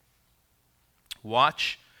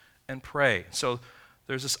 Watch and pray. So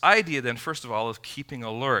there's this idea then, first of all, of keeping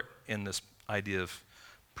alert in this idea of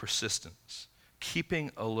persistence.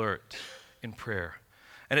 Keeping alert in prayer.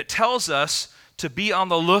 And it tells us to be on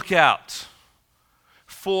the lookout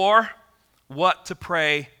for what to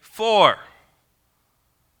pray for.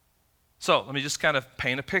 So let me just kind of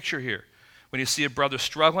paint a picture here. When you see a brother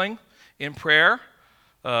struggling in prayer,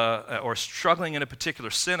 or struggling in a particular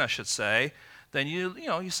sin, I should say, then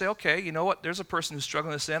you say, okay, you know what? There's a person who's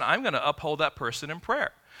struggling with sin. I'm going to uphold that person in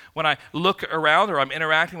prayer. When I look around or I'm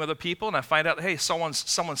interacting with other people and I find out, hey, someone's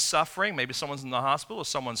suffering, maybe someone's in the hospital or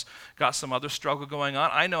someone's got some other struggle going on,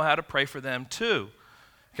 I know how to pray for them too.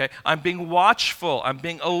 Okay? I'm being watchful. I'm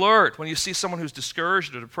being alert. When you see someone who's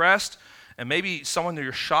discouraged or depressed, and maybe someone that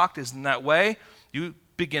you're shocked is in that way, you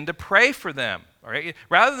begin to pray for them. All right?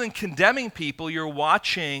 Rather than condemning people, you're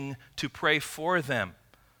watching to pray for them.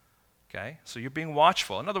 Okay, so you're being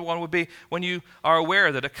watchful. Another one would be when you are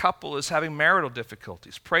aware that a couple is having marital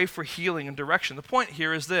difficulties. Pray for healing and direction. The point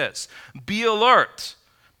here is this. Be alert,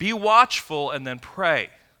 be watchful, and then pray.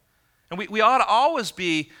 And we ought to always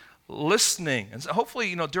be listening. And so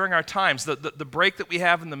hopefully, during our times, the break that we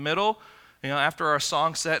have in the middle, after our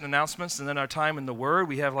song set and announcements and then our time in the Word,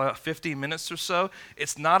 we have about 15 minutes or so.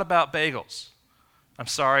 It's not about bagels. I'm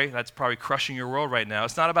sorry, that's probably crushing your world right now.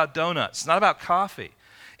 It's not about donuts. It's not about coffee.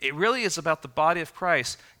 It really is about the body of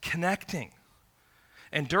Christ connecting.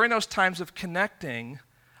 And during those times of connecting,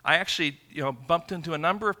 I actually bumped into a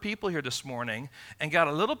number of people here this morning and got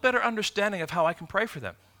a little better understanding of how I can pray for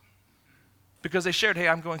them. Because they shared, hey,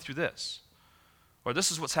 I'm going through this. Or this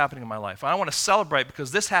is what's happening in my life. I want to celebrate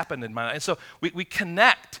because this happened in my life. And so we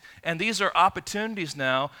connect. And these are opportunities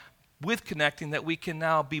now with connecting that we can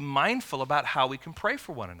now be mindful about how we can pray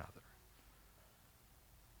for one another.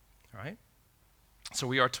 All right? So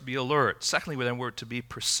we are to be alert. Secondly, then we're to be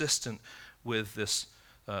persistent with this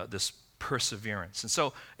perseverance. And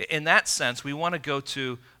so in that sense, we want to go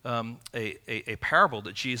to a parable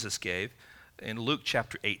that Jesus gave in Luke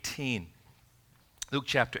chapter 18. Luke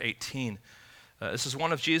chapter 18. This is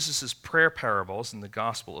one of Jesus' prayer parables in the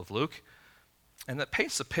Gospel of Luke, and that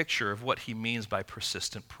paints a picture of what he means by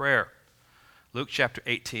persistent prayer. Luke chapter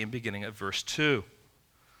 18, beginning at verse 2.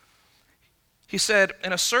 He said,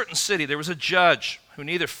 "In a certain city there was a judge who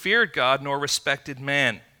neither feared God nor respected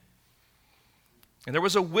man. And there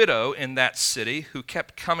was a widow in that city who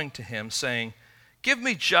kept coming to him, saying, 'Give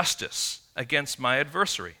me justice against my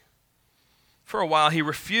adversary.' For a while he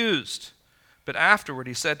refused, but afterward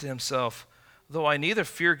he said to himself, 'Though I neither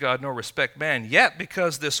fear God nor respect man, yet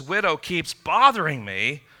because this widow keeps bothering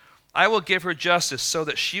me, I will give her justice so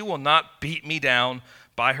that she will not beat me down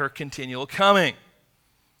by her continual coming.'"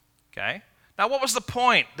 Okay? Now, what was the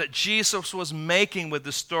point that Jesus was making with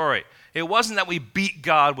the story? It wasn't that we beat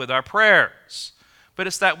God with our prayers, but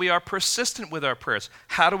it's that we are persistent with our prayers.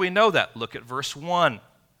 How do we know that? Look at verse 1.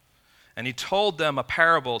 "And he told them a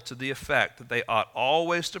parable to the effect that they ought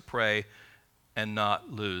always to pray and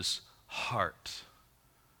not lose heart."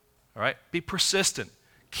 All right? Be persistent.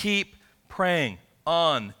 Keep praying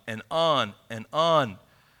on and on and on.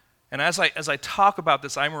 And as I talk about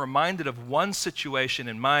this, I'm reminded of one situation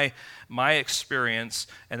in my experience,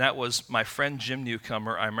 and that was my friend Jim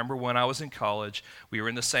Newcomer. I remember when I was in college, we were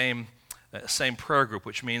in the same prayer group,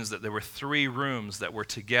 which means that there were 3 rooms that were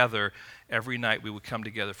together. Every night we would come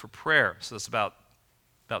together for prayer. So that's about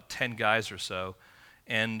 10 guys or so.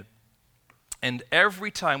 And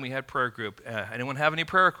every time we had prayer group, anyone have any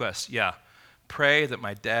prayer requests? Yeah. Pray that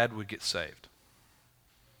my dad would get saved.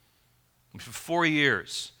 And for 4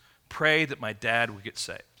 years, pray that my dad would get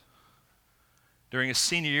saved. During his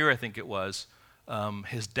senior year, I think it was,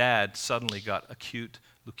 his dad suddenly got acute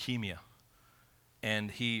leukemia.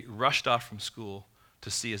 And he rushed off from school to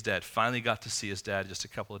see his dad. Finally got to see his dad. Just a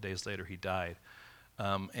couple of days later, he died.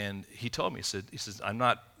 And he told me, he says, "I'm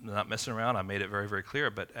not messing around. I made it very, very clear.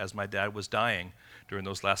 But as my dad was dying during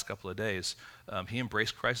those last couple of days, he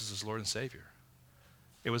embraced Christ as his Lord and Savior."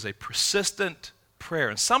 It was a persistent prayer.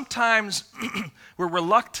 And sometimes we're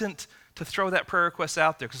reluctant to throw that prayer request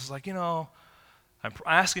out there because it's like, I'm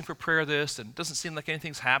asking for prayer this, and it doesn't seem like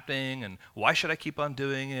anything's happening, and why should I keep on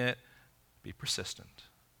doing it? Be persistent.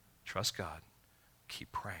 Trust God.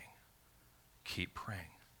 Keep praying. Keep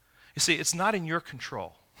praying. You see, it's not in your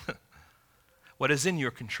control. What is in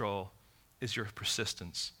your control is your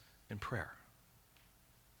persistence in prayer.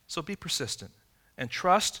 So be persistent. And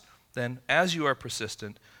trust then, as you are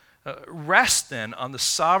persistent, rest then on the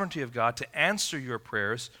sovereignty of God to answer your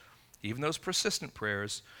prayers, even those persistent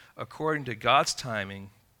prayers, according to God's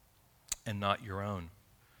timing and not your own.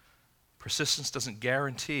 Persistence doesn't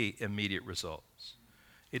guarantee immediate results.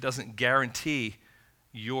 It doesn't guarantee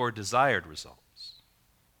your desired results.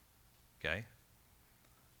 Okay?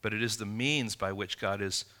 But it is the means by which God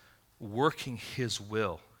is working his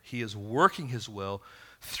will. He is working his will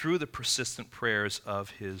through the persistent prayers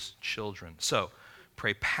of his children. So,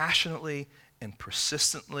 pray passionately and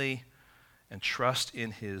persistently and trust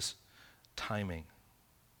in his timing.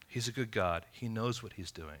 He's a good God. He knows what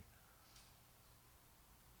he's doing.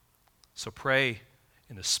 So pray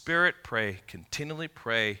in the Spirit, pray continually,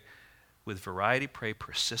 pray with variety, pray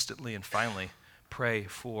persistently, and finally, pray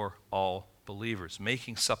for all believers,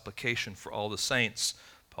 making supplication for all the saints,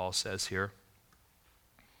 Paul says here.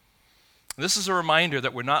 This is a reminder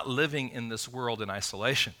that we're not living in this world in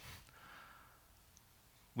isolation.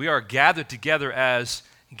 We are gathered together as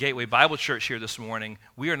Gateway Bible Church here this morning.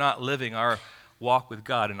 We are not living our walk with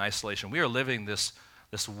God in isolation. We are living this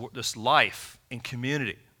life in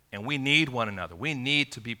community. And we need one another. We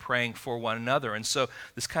need to be praying for one another. And so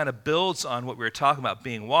this kind of builds on what we were talking about,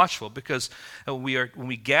 being watchful, because when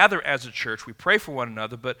we gather as a church, we pray for one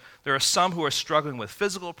another, but there are some who are struggling with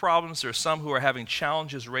physical problems. There are some who are having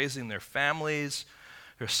challenges raising their families.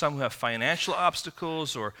 There are some who have financial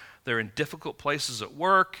obstacles, or they're in difficult places at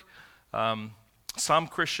work. Some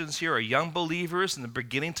Christians here are young believers and they're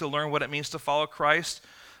beginning to learn what it means to follow Christ.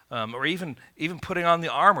 Or even putting on the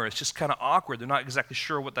armor. It's just kind of awkward. They're not exactly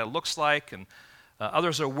sure what that looks like. And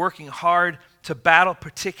others are working hard to battle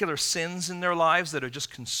particular sins in their lives that are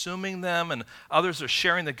just consuming them. And others are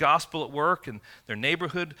sharing the gospel at work and their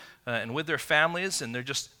neighborhood and with their families. And they're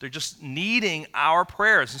just needing our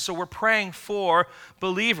prayers. And so we're praying for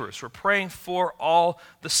believers. We're praying for all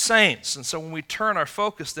the saints. And so when we turn our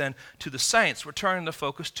focus then to the saints, we're turning the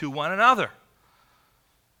focus to one another.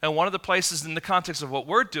 And one of the places in the context of what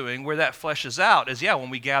we're doing where that fleshes out is, when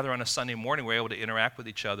we gather on a Sunday morning, we're able to interact with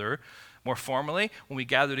each other. More formally, when we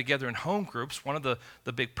gather together in home groups, one of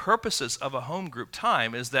the big purposes of a home group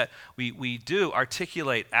time is that we do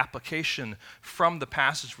articulate application from the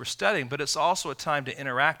passage we're studying, but it's also a time to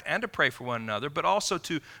interact and to pray for one another, but also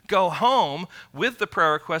to go home with the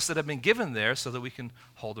prayer requests that have been given there so that we can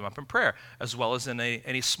hold them up in prayer, as well as in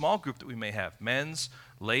any small group that we may have, men's,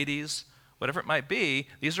 ladies, whatever it might be.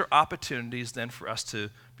 These are opportunities then for us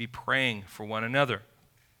to be praying for one another,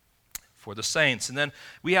 for the saints. And then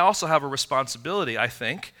we also have a responsibility, I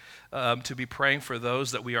think, to be praying for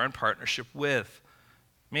those that we are in partnership with.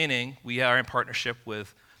 Meaning, we are in partnership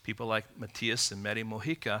with people like Matias and Mary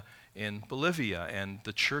Mojica in Bolivia and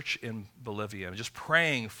the church in Bolivia. And just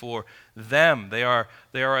praying for them. They are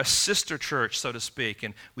a sister church, so to speak.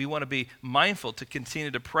 And we want to be mindful to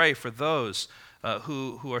continue to pray for those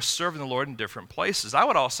who are serving the Lord in different places. I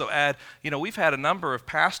would also add, we've had a number of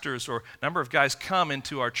pastors or a number of guys come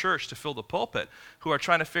into our church to fill the pulpit who are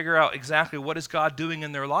trying to figure out exactly what is God doing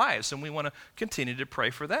in their lives, and we want to continue to pray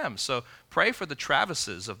for them. So pray for the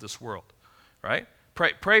Travises of this world, right?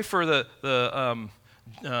 Pray for the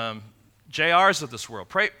JRs of this world.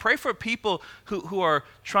 Pray for people who are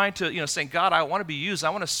trying to, saying, God, I want to be used. I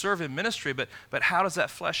want to serve in ministry, but how does that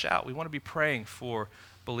flesh out? We want to be praying for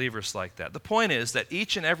believers like that. The point is that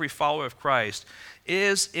each and every follower of Christ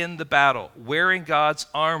is in the battle, wearing God's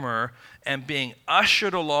armor and being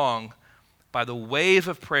ushered along by the wave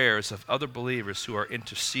of prayers of other believers who are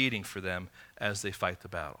interceding for them as they fight the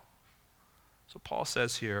battle. So Paul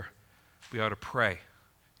says here, we ought to pray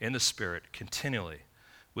in the Spirit continually,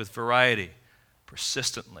 with variety,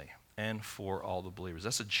 persistently, and for all the believers.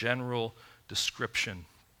 That's a general description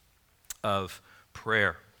of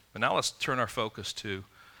prayer. But now let's turn our focus to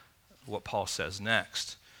what Paul says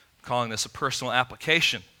next. I'm calling this a personal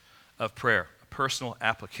application of prayer. A personal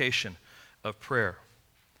application of prayer.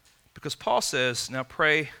 Because Paul says, now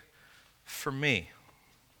pray for me.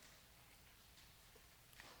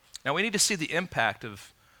 Now we need to see the impact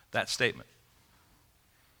of that statement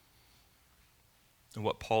and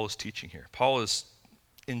what Paul is teaching here. Paul is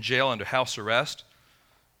in jail under house arrest,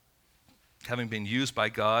 having been used by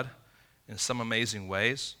God in some amazing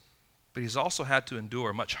ways. But he's also had to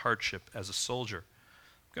endure much hardship as a soldier.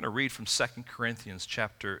 I'm going to read from 2 Corinthians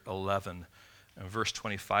chapter 11 and verse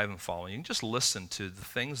 25 and following. You can just listen to the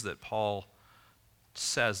things that Paul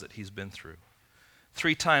says that he's been through.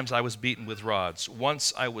 3 times I was beaten with rods.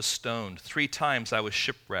 Once I was stoned. 3 times I was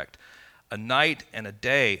shipwrecked. A night and a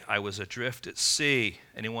day I was adrift at sea.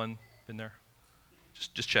 Anyone been there?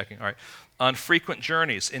 Just checking. All right. On frequent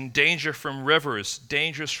journeys, in danger from rivers,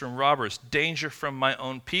 dangers from robbers, danger from my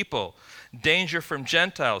own people, danger from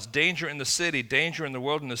Gentiles, danger in the city, danger in the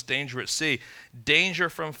wilderness, danger at sea, danger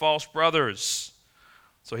from false brothers.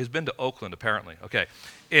 So he's been to Oakland, apparently. Okay.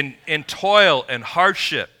 In toil and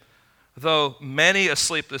hardship, though many a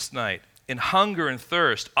sleepless night, in hunger and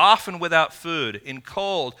thirst, often without food, in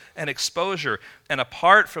cold and exposure, and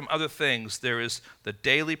apart from other things, there is the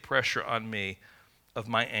daily pressure on me of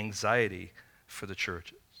my anxiety for the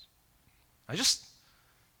churches.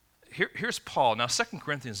 Here's Paul. Now, 2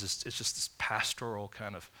 Corinthians is just this pastoral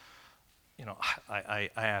kind of, I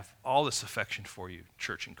have all this affection for you,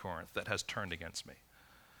 church in Corinth, that has turned against me.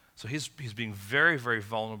 So he's being very, very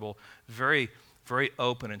vulnerable, very, very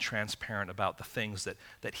open and transparent about the things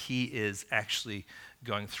that he is actually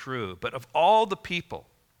going through. But of all the people,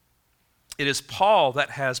 it is Paul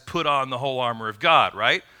that has put on the whole armor of God,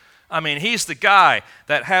 right? I mean, he's the guy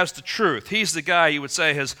that has the truth. He's the guy, you would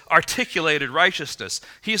say, has articulated righteousness.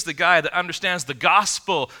 He's the guy that understands the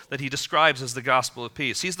gospel that he describes as the gospel of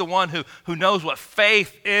peace. He's the one who knows what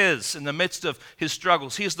faith is in the midst of his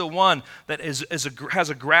struggles. He's the one that has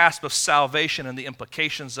a grasp of salvation and the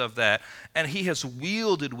implications of that. And he has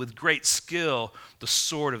wielded with great skill the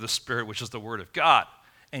sword of the Spirit, which is the word of God.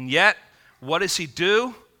 And yet, what does he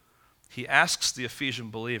do? He asks the Ephesian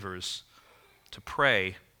believers to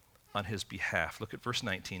pray on his behalf. Look at verse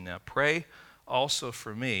 19 now. Pray also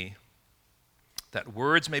for me that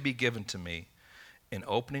words may be given to me in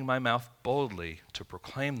opening my mouth boldly to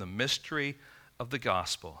proclaim the mystery of the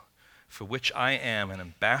gospel, for which I am an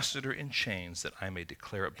ambassador in chains, that I may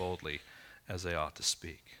declare it boldly as I ought to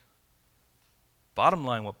speak. Bottom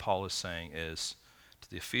line, what Paul is saying is to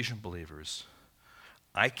the Ephesian believers,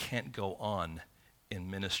 I can't go on in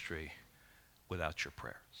ministry without your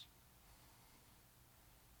prayers.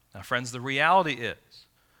 Now, friends, the reality is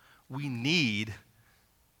we need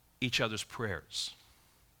each other's prayers.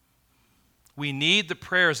 We need the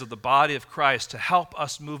prayers of the body of Christ to help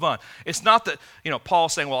us move on. It's not that,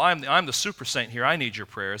 Paul's saying, well, I'm the super saint here. I need your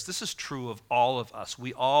prayers. This is true of all of us.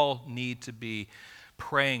 We all need to be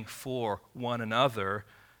praying for one another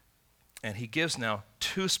And he gives now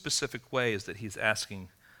two specific ways that he's asking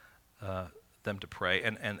them to pray.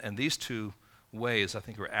 And these two ways, I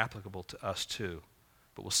think, are applicable to us too.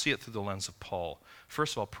 But we'll see it through the lens of Paul.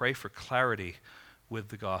 First of all, pray for clarity with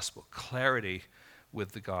the gospel. Clarity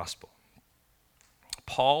with the gospel.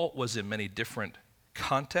 Paul was in many different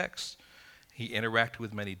contexts. He interacted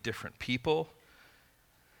with many different people.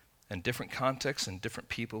 And different contexts and different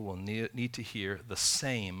people will need to hear the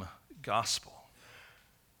same gospel.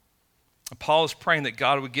 And Paul is praying that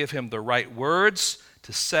God would give him the right words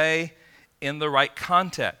to say in the right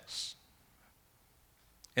context.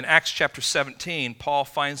 In Acts chapter 17, Paul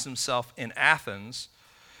finds himself in Athens,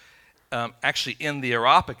 actually in the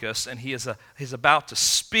Areopagus, and he's about to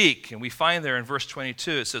speak. And we find there in verse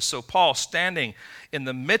 22, it says, "So Paul, standing in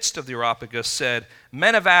the midst of the Areopagus, said,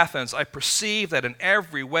 'Men of Athens, I perceive that in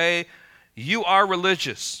every way you are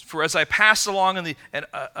religious. For as I passed along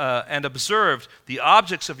and observed the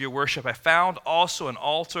objects of your worship, I found also an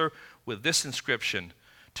altar with this inscription,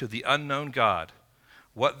 to the unknown God.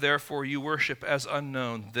 What therefore you worship as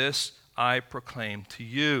unknown, this I proclaim to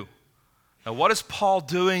you.'" Now, what is Paul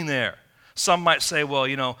doing there? Some might say,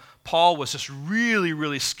 well, Paul was just really,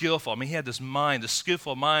 really skillful. I mean, he had this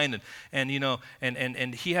skillful mind, and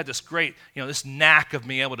he had this great, this knack of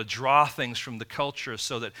being able to draw things from the culture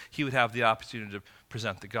so that he would have the opportunity to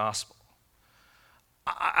present the gospel.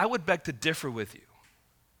 I would beg to differ with you.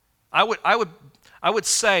 I would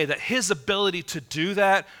say that his ability to do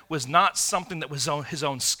that was not something that was his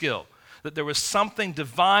own skill. That there was something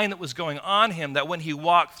divine that was going on him, that when he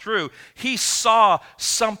walked through, he saw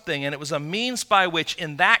something, and it was a means by which,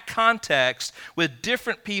 in that context, with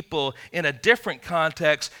different people in a different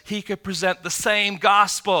context, he could present the same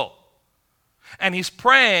gospel. And he's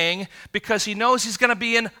praying because he knows he's going to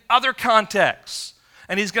be in other contexts.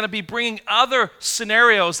 And he's going to be bringing other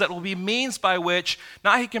scenarios that will be means by which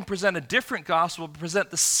not he can present a different gospel, but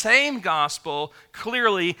present the same gospel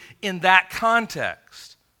clearly in that context.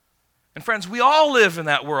 And friends, we all live in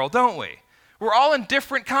that world, don't we? We're all in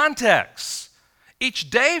different contexts. Each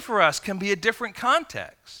day for us can be a different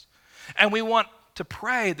context. And we want to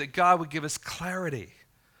pray that God would give us clarity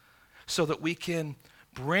so that we can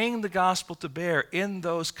bring the gospel to bear in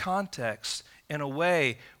those contexts in a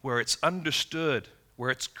way where it's understood, where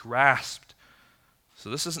it's grasped. So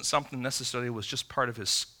this isn't something necessarily that was just part of his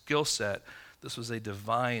skill set. This was a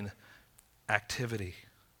divine activity.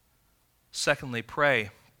 Secondly,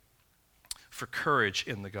 pray for courage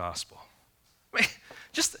in the gospel. I mean,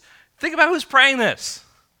 just think about who's praying this.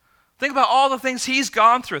 Think about all the things he's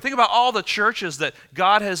gone through. Think about all the churches that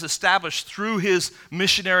God has established through his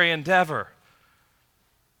missionary endeavor.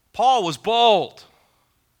 Paul was bold.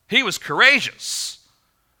 He was courageous.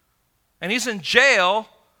 And he's in jail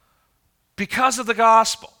because of the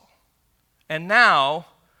gospel. And now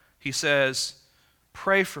he says,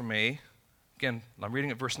 pray for me. Again, I'm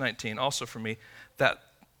reading at verse 19. Also for me, that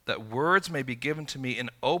words may be given to me in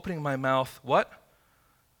opening my mouth, what?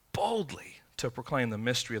 Boldly to proclaim the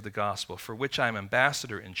mystery of the gospel, for which I am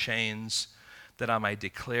ambassador in chains, that I might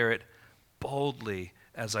declare it boldly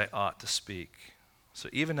as I ought to speak. So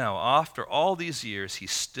even now, after all these years, he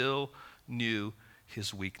still knew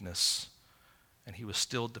his weakness, and he was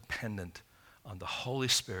still dependent on the Holy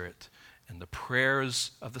Spirit and the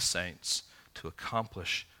prayers of the saints to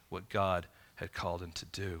accomplish what God had called him to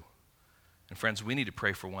do. And friends, we need to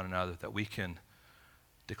pray for one another that we can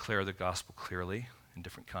declare the gospel clearly in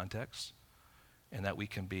different contexts, and that we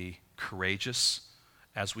can be courageous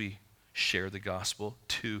as we share the gospel,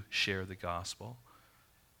 to share the gospel.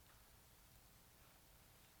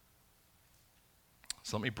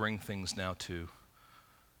 So let me bring things now to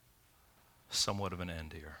somewhat of an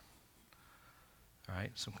end here. All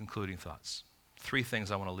right, some concluding thoughts. 3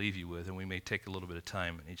 things I want to leave you with, and we may take a little bit of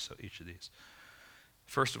time in each of these.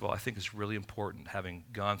 First of all, I think it's really important, having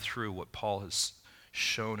gone through what Paul has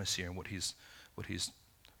shown us here and what he's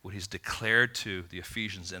declared to the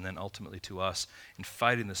Ephesians and then ultimately to us in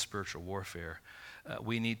fighting the spiritual warfare,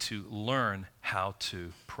 we need to learn how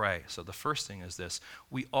to pray. So the first thing is this: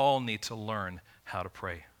 we all need to learn how to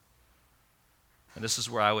pray. And this is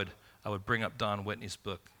where I would bring up Don Whitney's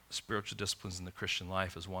book, Spiritual Disciplines in the Christian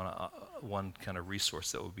Life, as one kind of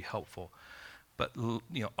resource that would be helpful. But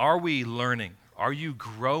are we learning? Are you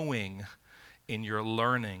growing in your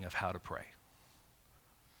learning of how to pray?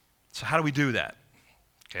 So how do we do that?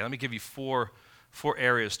 Okay, let me give you four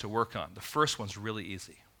areas to work on. The first one's really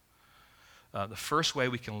easy. The first way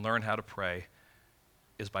we can learn how to pray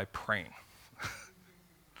is by praying.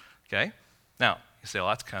 Okay? Now, you say, well,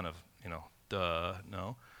 that's kind of, duh.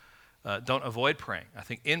 No. Don't avoid praying. I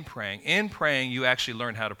think in praying, you actually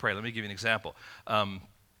learn how to pray. Let me give you an example.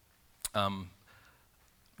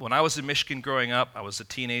 When I was in Michigan growing up, I was a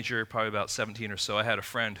teenager, probably about 17 or so. I had a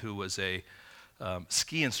friend who was a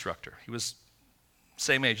ski instructor. He was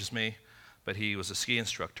same age as me, but he was a ski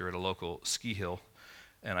instructor at a local ski hill.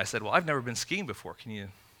 And I said, well, I've never been skiing before. Can you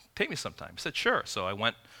take me sometime? He said, sure. So I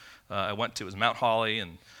went to, it was Mount Holly,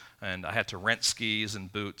 and I had to rent skis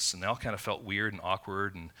and boots, and they all kind of felt weird and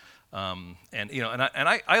awkward. And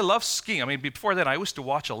I love skiing. I mean, before then, I used to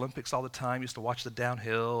watch Olympics all the time. Used to watch the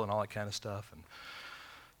downhill and all that kind of stuff.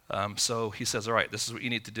 And so he says, all right, this is what you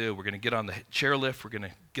need to do. We're going to get on the chairlift. We're going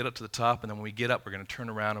to get up to the top, and then when we get up, we're going to turn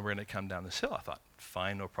around and we're going to come down this hill. I thought,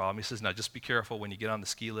 fine, no problem. He says, now just be careful when you get on the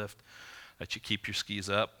ski lift that you keep your skis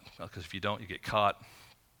up, because if you don't, you get caught.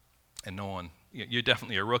 And you're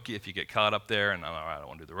definitely a rookie if you get caught up there, and I don't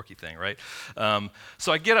want to do the rookie thing, right?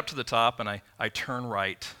 So I get up to the top, and I turn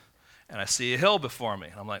right, and I see a hill before me.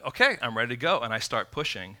 And I'm like, okay, I'm ready to go. And I start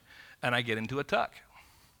pushing, and I get into a tuck.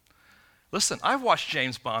 Listen, I've watched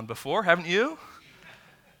James Bond before, haven't you?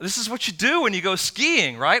 This is what you do when you go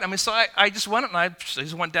skiing, right? I mean, so I just went and I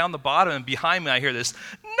just went down the bottom, and behind me I hear this,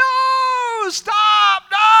 no, stop,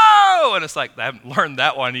 no! And it's like, I haven't learned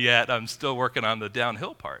that one yet. I'm still working on the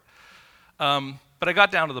downhill part. But I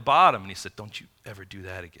got down to the bottom, and he said, don't you ever do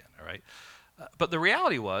that again, all right? But the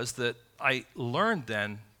reality was that I learned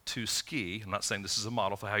then to ski. I'm not saying this is a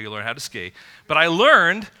model for how you learn how to ski, but I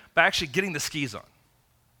learned by actually getting the skis on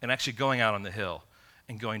and actually going out on the hill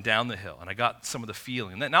and going down the hill. And I got some of the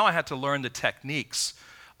feeling. And now I had to learn the techniques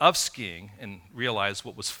of skiing and realize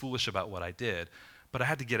what was foolish about what I did. But I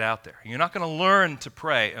had to get out there. You're not going to learn to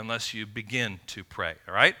pray unless you begin to pray,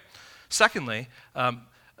 all right? Secondly,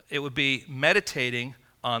 it would be meditating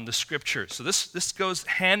on the Scriptures. So this goes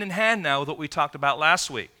hand in hand now with what we talked about last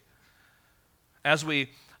week. As we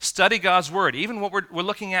study God's Word, even what we're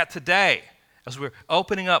looking at today, as we're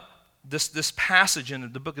opening up this passage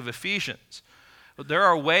in the book of Ephesians, there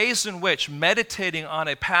are ways in which meditating on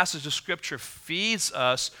a passage of Scripture feeds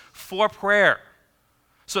us for prayer.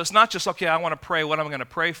 So it's not just, okay, I want to pray what I'm going to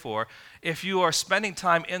pray for. If you are spending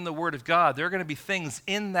time in the Word of God, there are going to be things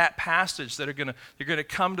in that passage that are going to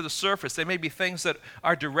come to the surface. They may be things that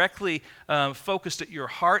are directly focused at your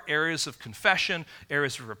heart, areas of confession,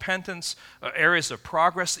 areas of repentance, areas of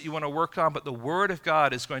progress that you want to work on, but the Word of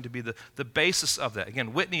God is going to be the basis of that.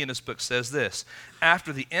 Again, Whitney in his book says this,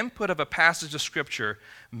 after the input of a passage of Scripture,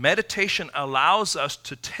 meditation allows us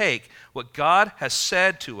to take what God has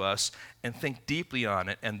said to us and think deeply on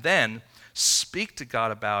it, and then speak to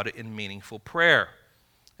God about it in meaningful prayer.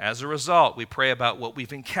 As a result, we pray about what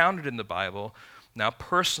we've encountered in the Bible, now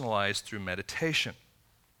personalized through meditation.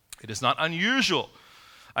 It is not unusual,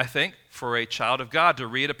 I think, for a child of God to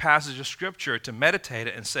read a passage of Scripture, to meditate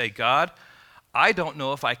it and say, God, I don't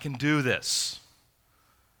know if I can do this.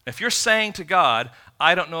 If you're saying to God,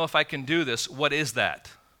 I don't know if I can do this, what is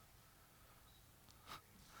that?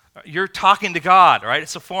 You're talking to God, right?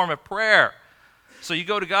 It's a form of prayer. So you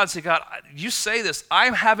go to God and say, God, you say this.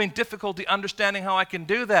 I'm having difficulty understanding how I can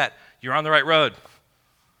do that. You're on the right road.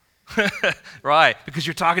 Right, because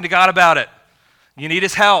you're talking to God about it. You need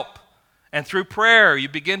His help. And through prayer, you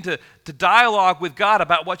begin to dialogue with God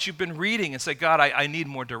about what you've been reading and say, God, I need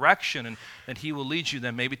more direction. And He will lead you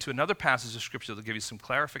then maybe to another passage of Scripture that will give you some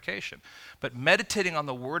clarification. But meditating on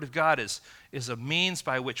the Word of God is a means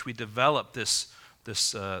by which we develop this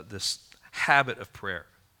habit of prayer.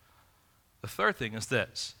 The third thing is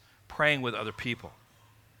this, praying with other people.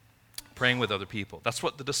 Praying with other people. That's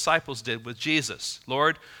what the disciples did with Jesus.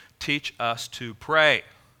 Lord, teach us to pray.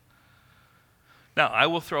 Now, I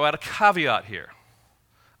will throw out a caveat here.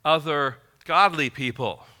 Other godly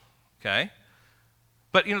people, okay?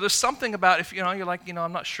 But, there's something about if, you're like,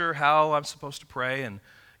 I'm not sure how I'm supposed to pray, and,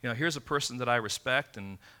 here's a person that I respect,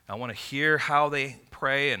 and I want to hear how they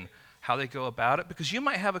pray and how they go about it, because you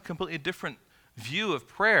might have a completely different view of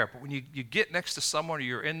prayer. But when you get next to someone, or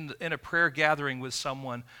you're in a prayer gathering with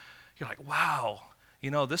someone, you're like, wow,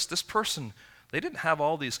 this person, they didn't have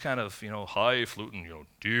all these kind of, highfalutin,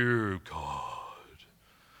 dear God,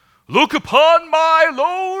 look upon my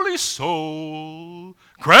lowly soul,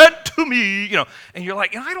 grant to me, and you're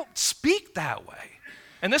like, I don't speak that way.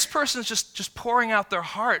 And this person's just pouring out their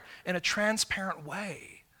heart in a transparent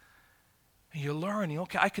way. And you learn,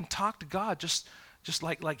 okay, I can talk to God just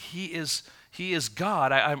like He is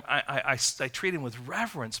God. I treat Him with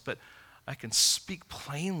reverence, but I can speak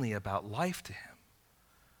plainly about life to Him.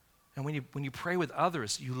 And when you pray with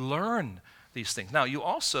others, you learn these things. Now, you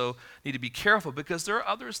also need to be careful because there are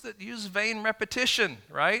others that use vain repetition,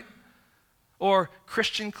 right? Or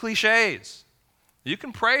Christian cliches. You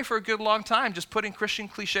can pray for a good long time just putting Christian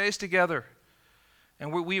cliches together.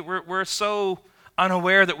 And we're so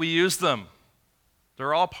unaware that we use them.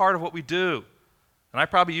 They're all part of what we do. And I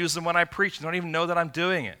probably use them when I preach and don't even know that I'm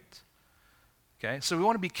doing it. Okay? So we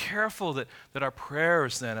want to be careful that our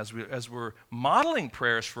prayers then, as we're modeling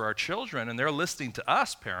prayers for our children, and they're listening to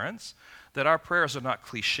us, parents, that our prayers are not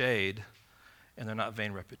cliched and they're not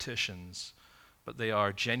vain repetitions, but they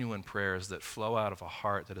are genuine prayers that flow out of a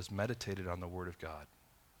heart that has meditated on the Word of God.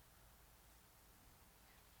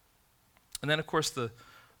 And then, of course, the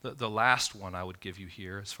last one I would give you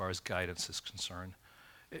here, as far as guidance is concerned,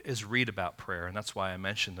 is read about prayer. And that's why I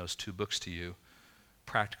mentioned those two books to you,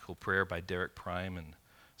 Practical Prayer by Derek Prime and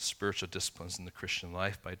Spiritual Disciplines in the Christian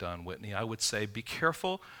Life by Don Whitney. I would say be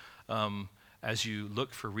careful as you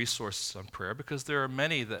look for resources on prayer, because there are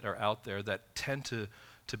many that are out there that tend to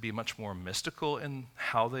be much more mystical in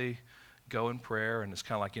how they go in prayer. And it's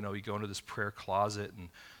kind of like, you go into this prayer closet, and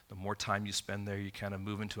the more time you spend there, you kind of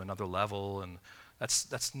move into another level. And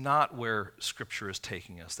that's not where Scripture is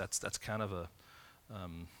taking us. That's kind of a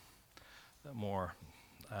more,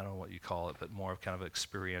 I don't know what you call it, but more of kind of an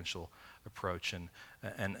experiential approach. And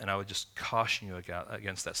I would just caution you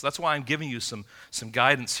against that. So that's why I'm giving you some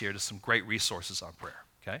guidance here to some great resources on prayer,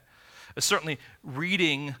 okay? Certainly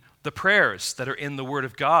reading the prayers that are in the Word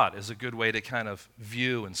of God is a good way to kind of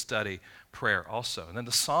view and study prayer also. And then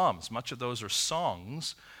the Psalms, much of those are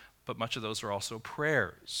songs, but much of those are also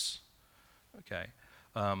prayers, okay?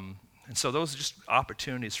 And so those are just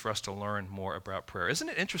opportunities for us to learn more about prayer. Isn't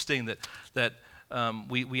it interesting that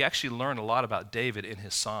we actually learn a lot about David in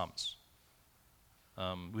his Psalms?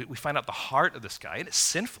 We find out the heart of this guy and his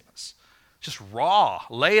sinfulness, just raw,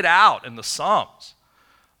 laid out in the Psalms.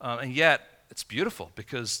 And yet, it's beautiful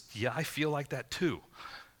because, I feel like that too.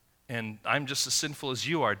 And I'm just as sinful as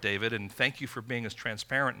you are, David, and thank you for being as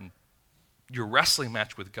transparent and your wrestling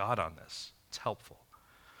match with God on this. It's helpful.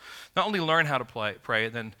 Not only learn how to pray,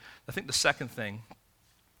 then I think the second thing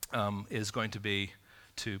is going to be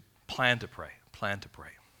to plan to pray. Plan to pray.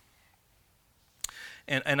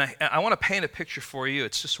 And I want to paint a picture for you.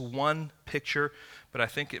 It's just one picture, but I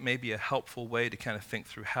think it may be a helpful way to kind of think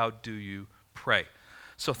through how do you pray.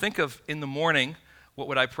 So think of, in the morning, what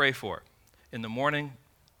would I pray for? In the morning,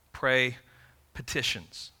 pray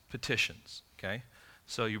petitions, okay?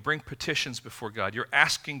 So you bring petitions before God. You're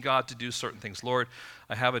asking God to do certain things. Lord,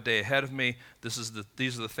 I have a day ahead of me. These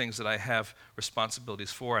are the things that I have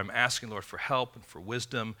responsibilities for. I'm asking, Lord, for help and for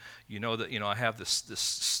wisdom. You know that I have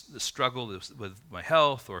this struggle with my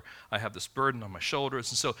health, or I have this burden on my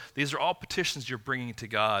shoulders. And so these are all petitions you're bringing to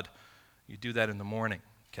God. You do that in the morning,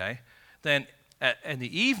 okay? Then in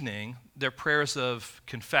the evening, they're prayers of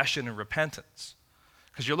confession and repentance,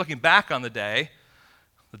 because you're looking back on the day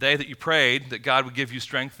that you prayed that God would give you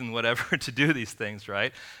strength and whatever to do these things,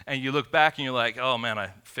 right? And you look back and you're like, oh man, I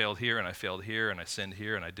failed here and I failed here and I sinned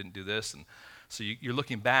here and I didn't do this. And so you're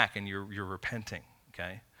looking back and you're repenting,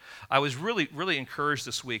 okay? I was really, really encouraged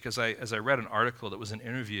this week as I read an article that was an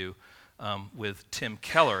interview with Tim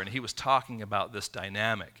Keller, and he was talking about this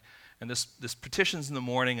dynamic. And this petitions in the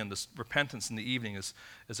morning and this repentance in the evening is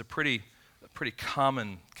a pretty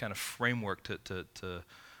common kind of framework to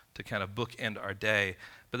kind of bookend our day.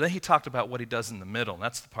 But then he talked about what he does in the middle, and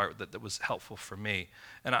that's the part that was helpful for me.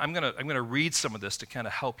 And I'm gonna read some of this to kind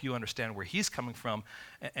of help you understand where he's coming from.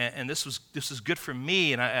 And this was good for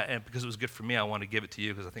me, and because it was good for me, I want to give it to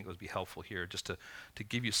you because I think it would be helpful here, just to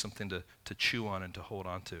give you something to chew on and to hold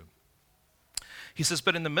on to. He says,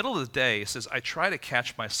 but in the middle of the day, he says, I try to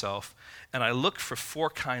catch myself, and I look for 4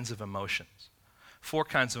 kinds of emotions. 4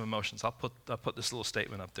 kinds of emotions. I'll put this little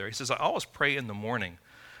statement up there. He says, I always pray in the morning,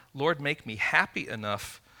 Lord, make me happy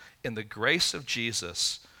enough in the grace of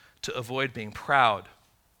Jesus to avoid being proud,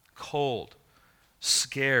 cold,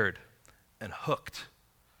 scared, and hooked.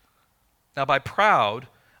 Now, by proud,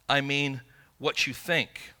 I mean what you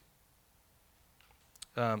think.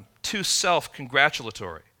 Too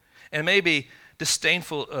self-congratulatory, and maybe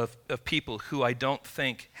disdainful of people who I don't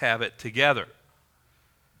think have it together.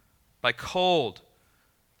 By cold,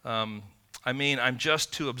 I mean I'm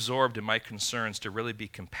just too absorbed in my concerns to really be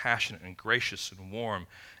compassionate and gracious and warm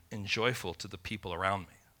and joyful to the people around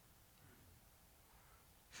me.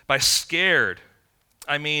 By scared,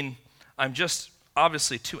 I mean I'm just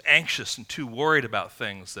obviously too anxious and too worried about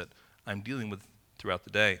things that I'm dealing with throughout the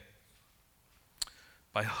day.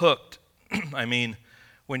 By hooked, I mean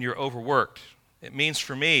when you're overworked. It means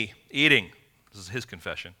for me, eating. This is his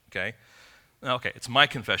confession, okay? Okay, it's my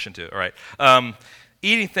confession too, all right.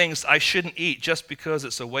 Eating things I shouldn't eat just because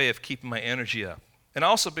it's a way of keeping my energy up, and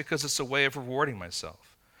also because it's a way of rewarding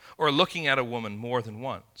myself, or looking at a woman more than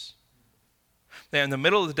once. Now, in the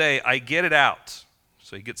middle of the day, I get it out.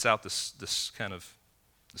 So he gets out this kind of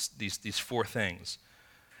these four things,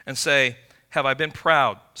 and say, have I been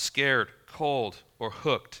proud, scared, cold, or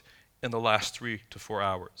hooked in the last 3 to 4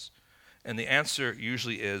 hours? And the answer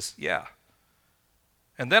usually is, yeah.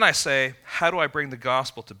 And then I say, how do I bring the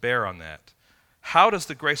gospel to bear on that? How does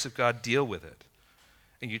the grace of God deal with it?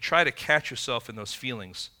 And you try to catch yourself in those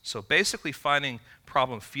feelings. So basically finding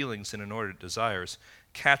problem feelings in inordinate desires,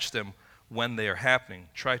 catch them when they are happening,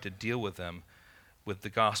 try to deal with them with the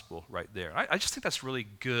gospel right there. I just think that's really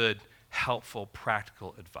good, helpful,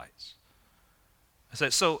 practical advice.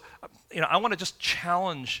 I want to just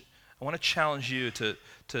challenge you to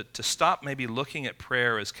stop maybe looking at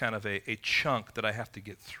prayer as kind of a chunk that I have to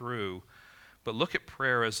get through, but look at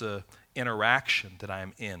prayer as an interaction that I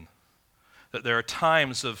am in. That there are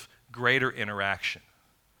times of greater interaction.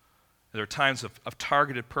 There are times of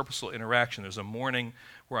targeted, purposeful interaction. There's a morning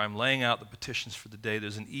where I'm laying out the petitions for the day.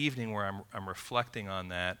 There's an evening where I'm reflecting on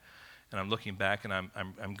that, and I'm looking back, and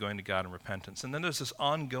I'm going to God in repentance. And then there's this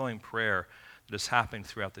ongoing prayer that is happening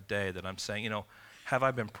throughout the day that I'm saying, have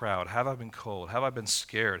I been proud? Have I been cold? Have I been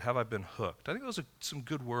scared? Have I been hooked? I think those are some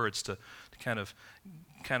good words to kind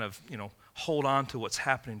of hold on to what's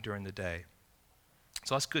happening during the day.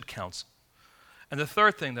 So that's good counsel. And the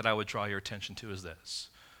third thing that I would draw your attention to is this.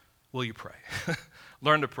 Will you pray?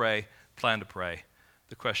 Learn to pray, plan to pray.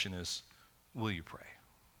 The question is, will you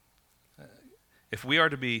pray? If we are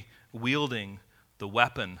to be wielding the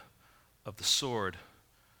weapon of the sword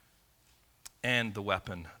and the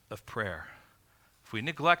weapon of prayer, if we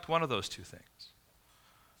neglect one of those two things,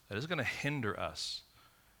 that is going to hinder us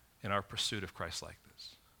in our pursuit of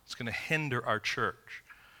Christ-likeness. It's going to hinder our church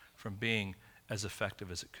from being as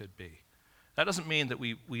effective as it could be. That doesn't mean that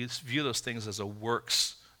we view those things as a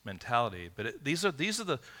works mentality, but these are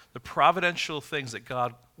the providential things that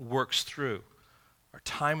God works through. Our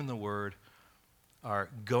time in the Word, our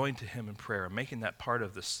going to Him in prayer, and making that part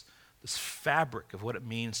of this fabric of what it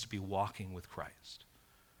means to be walking with Christ.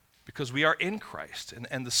 Because we are in Christ,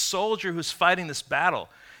 and the soldier who's fighting this battle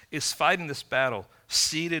is fighting this battle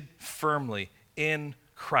seated firmly in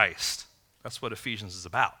Christ. That's what Ephesians is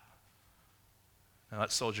about. Now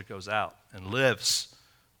that soldier goes out and lives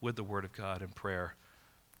with the Word of God in prayer,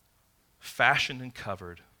 fashioned and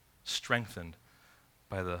covered, strengthened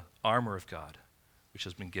by the armor of God, which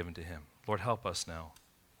has been given to him. Lord, help us now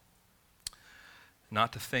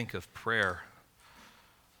not to think of prayer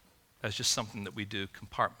as just something that we do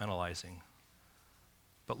compartmentalizing,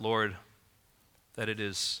 but Lord, that it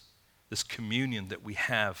is this communion that we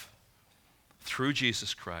have through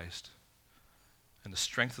Jesus Christ and the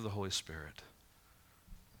strength of the Holy Spirit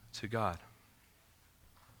to God.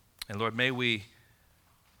 And Lord, may we,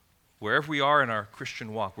 wherever we are in our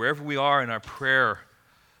Christian walk, wherever we are in our prayer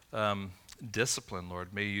discipline,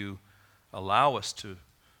 Lord, may you allow us to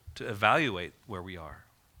evaluate where we are,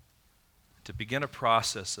 to begin a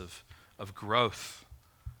process of growth,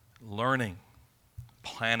 learning,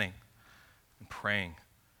 planning, and praying.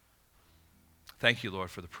 Thank you, Lord,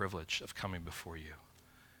 for the privilege of coming before you.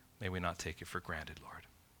 May we not take it for granted, Lord.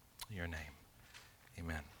 In your name,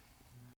 amen.